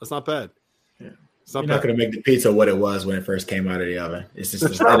 that's not bad. You're not going to make the pizza what it was when it first came out of the oven. It's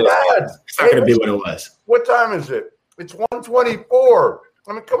just not bad. It's not going to be what it was. What time is it? It's 1:24.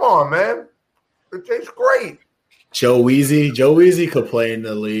 I mean, come on, man. It tastes great. Joe Weezy could play in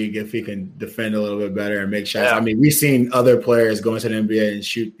the league if he can defend a little bit better and make shots. Yeah. I mean, we've seen other players go into the NBA and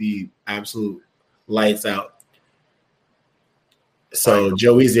shoot the absolute lights out. So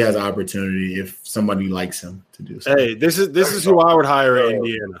Joe Weezy has an opportunity if somebody likes him to do so. Hey, this is who I would hire at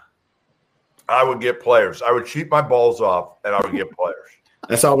Indiana. I would get players. I would cheat my balls off, and I would get players.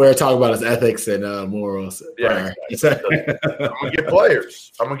 That's all we were talking about is ethics and morals. Yeah, exactly. I'm gonna get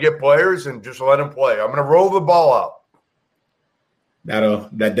players. And just let them play. I'm gonna roll the ball out.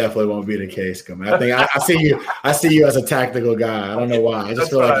 That definitely won't be the case. I think I see you. I see you as a tactical guy. I don't know why. I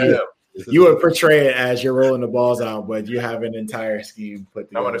just feel like you would portray it as you're rolling the balls out, but you have an entire scheme put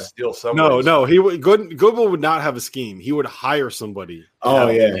together. I'm going to steal some. No. He would Goodwill would not have a scheme. He would hire somebody. Oh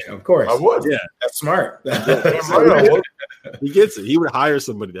yeah, of course. I would. Yeah, that's smart. He gets it. He would hire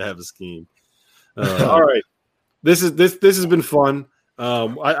somebody to have a scheme. All right, this has been fun.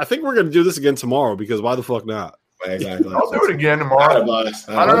 I think we're going to do this again tomorrow because why the fuck not? Exactly. I'll do it again tomorrow.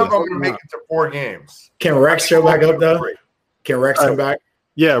 I don't know if I'm going to make it to 4 games. Can Rex show back up though? Can Rex come back?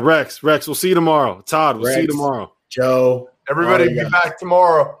 Yeah, Rex, we'll see you tomorrow. Todd, we'll see you tomorrow. Joe, everybody be back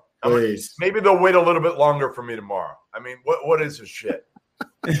tomorrow. Please. Maybe they'll wait a little bit longer for me tomorrow. I mean, what is this shit?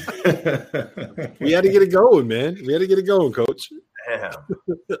 We had to get it going, man. We had to get it going, Coach. Damn.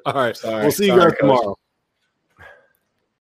 All right. Sorry, we'll see you guys Coach. tomorrow.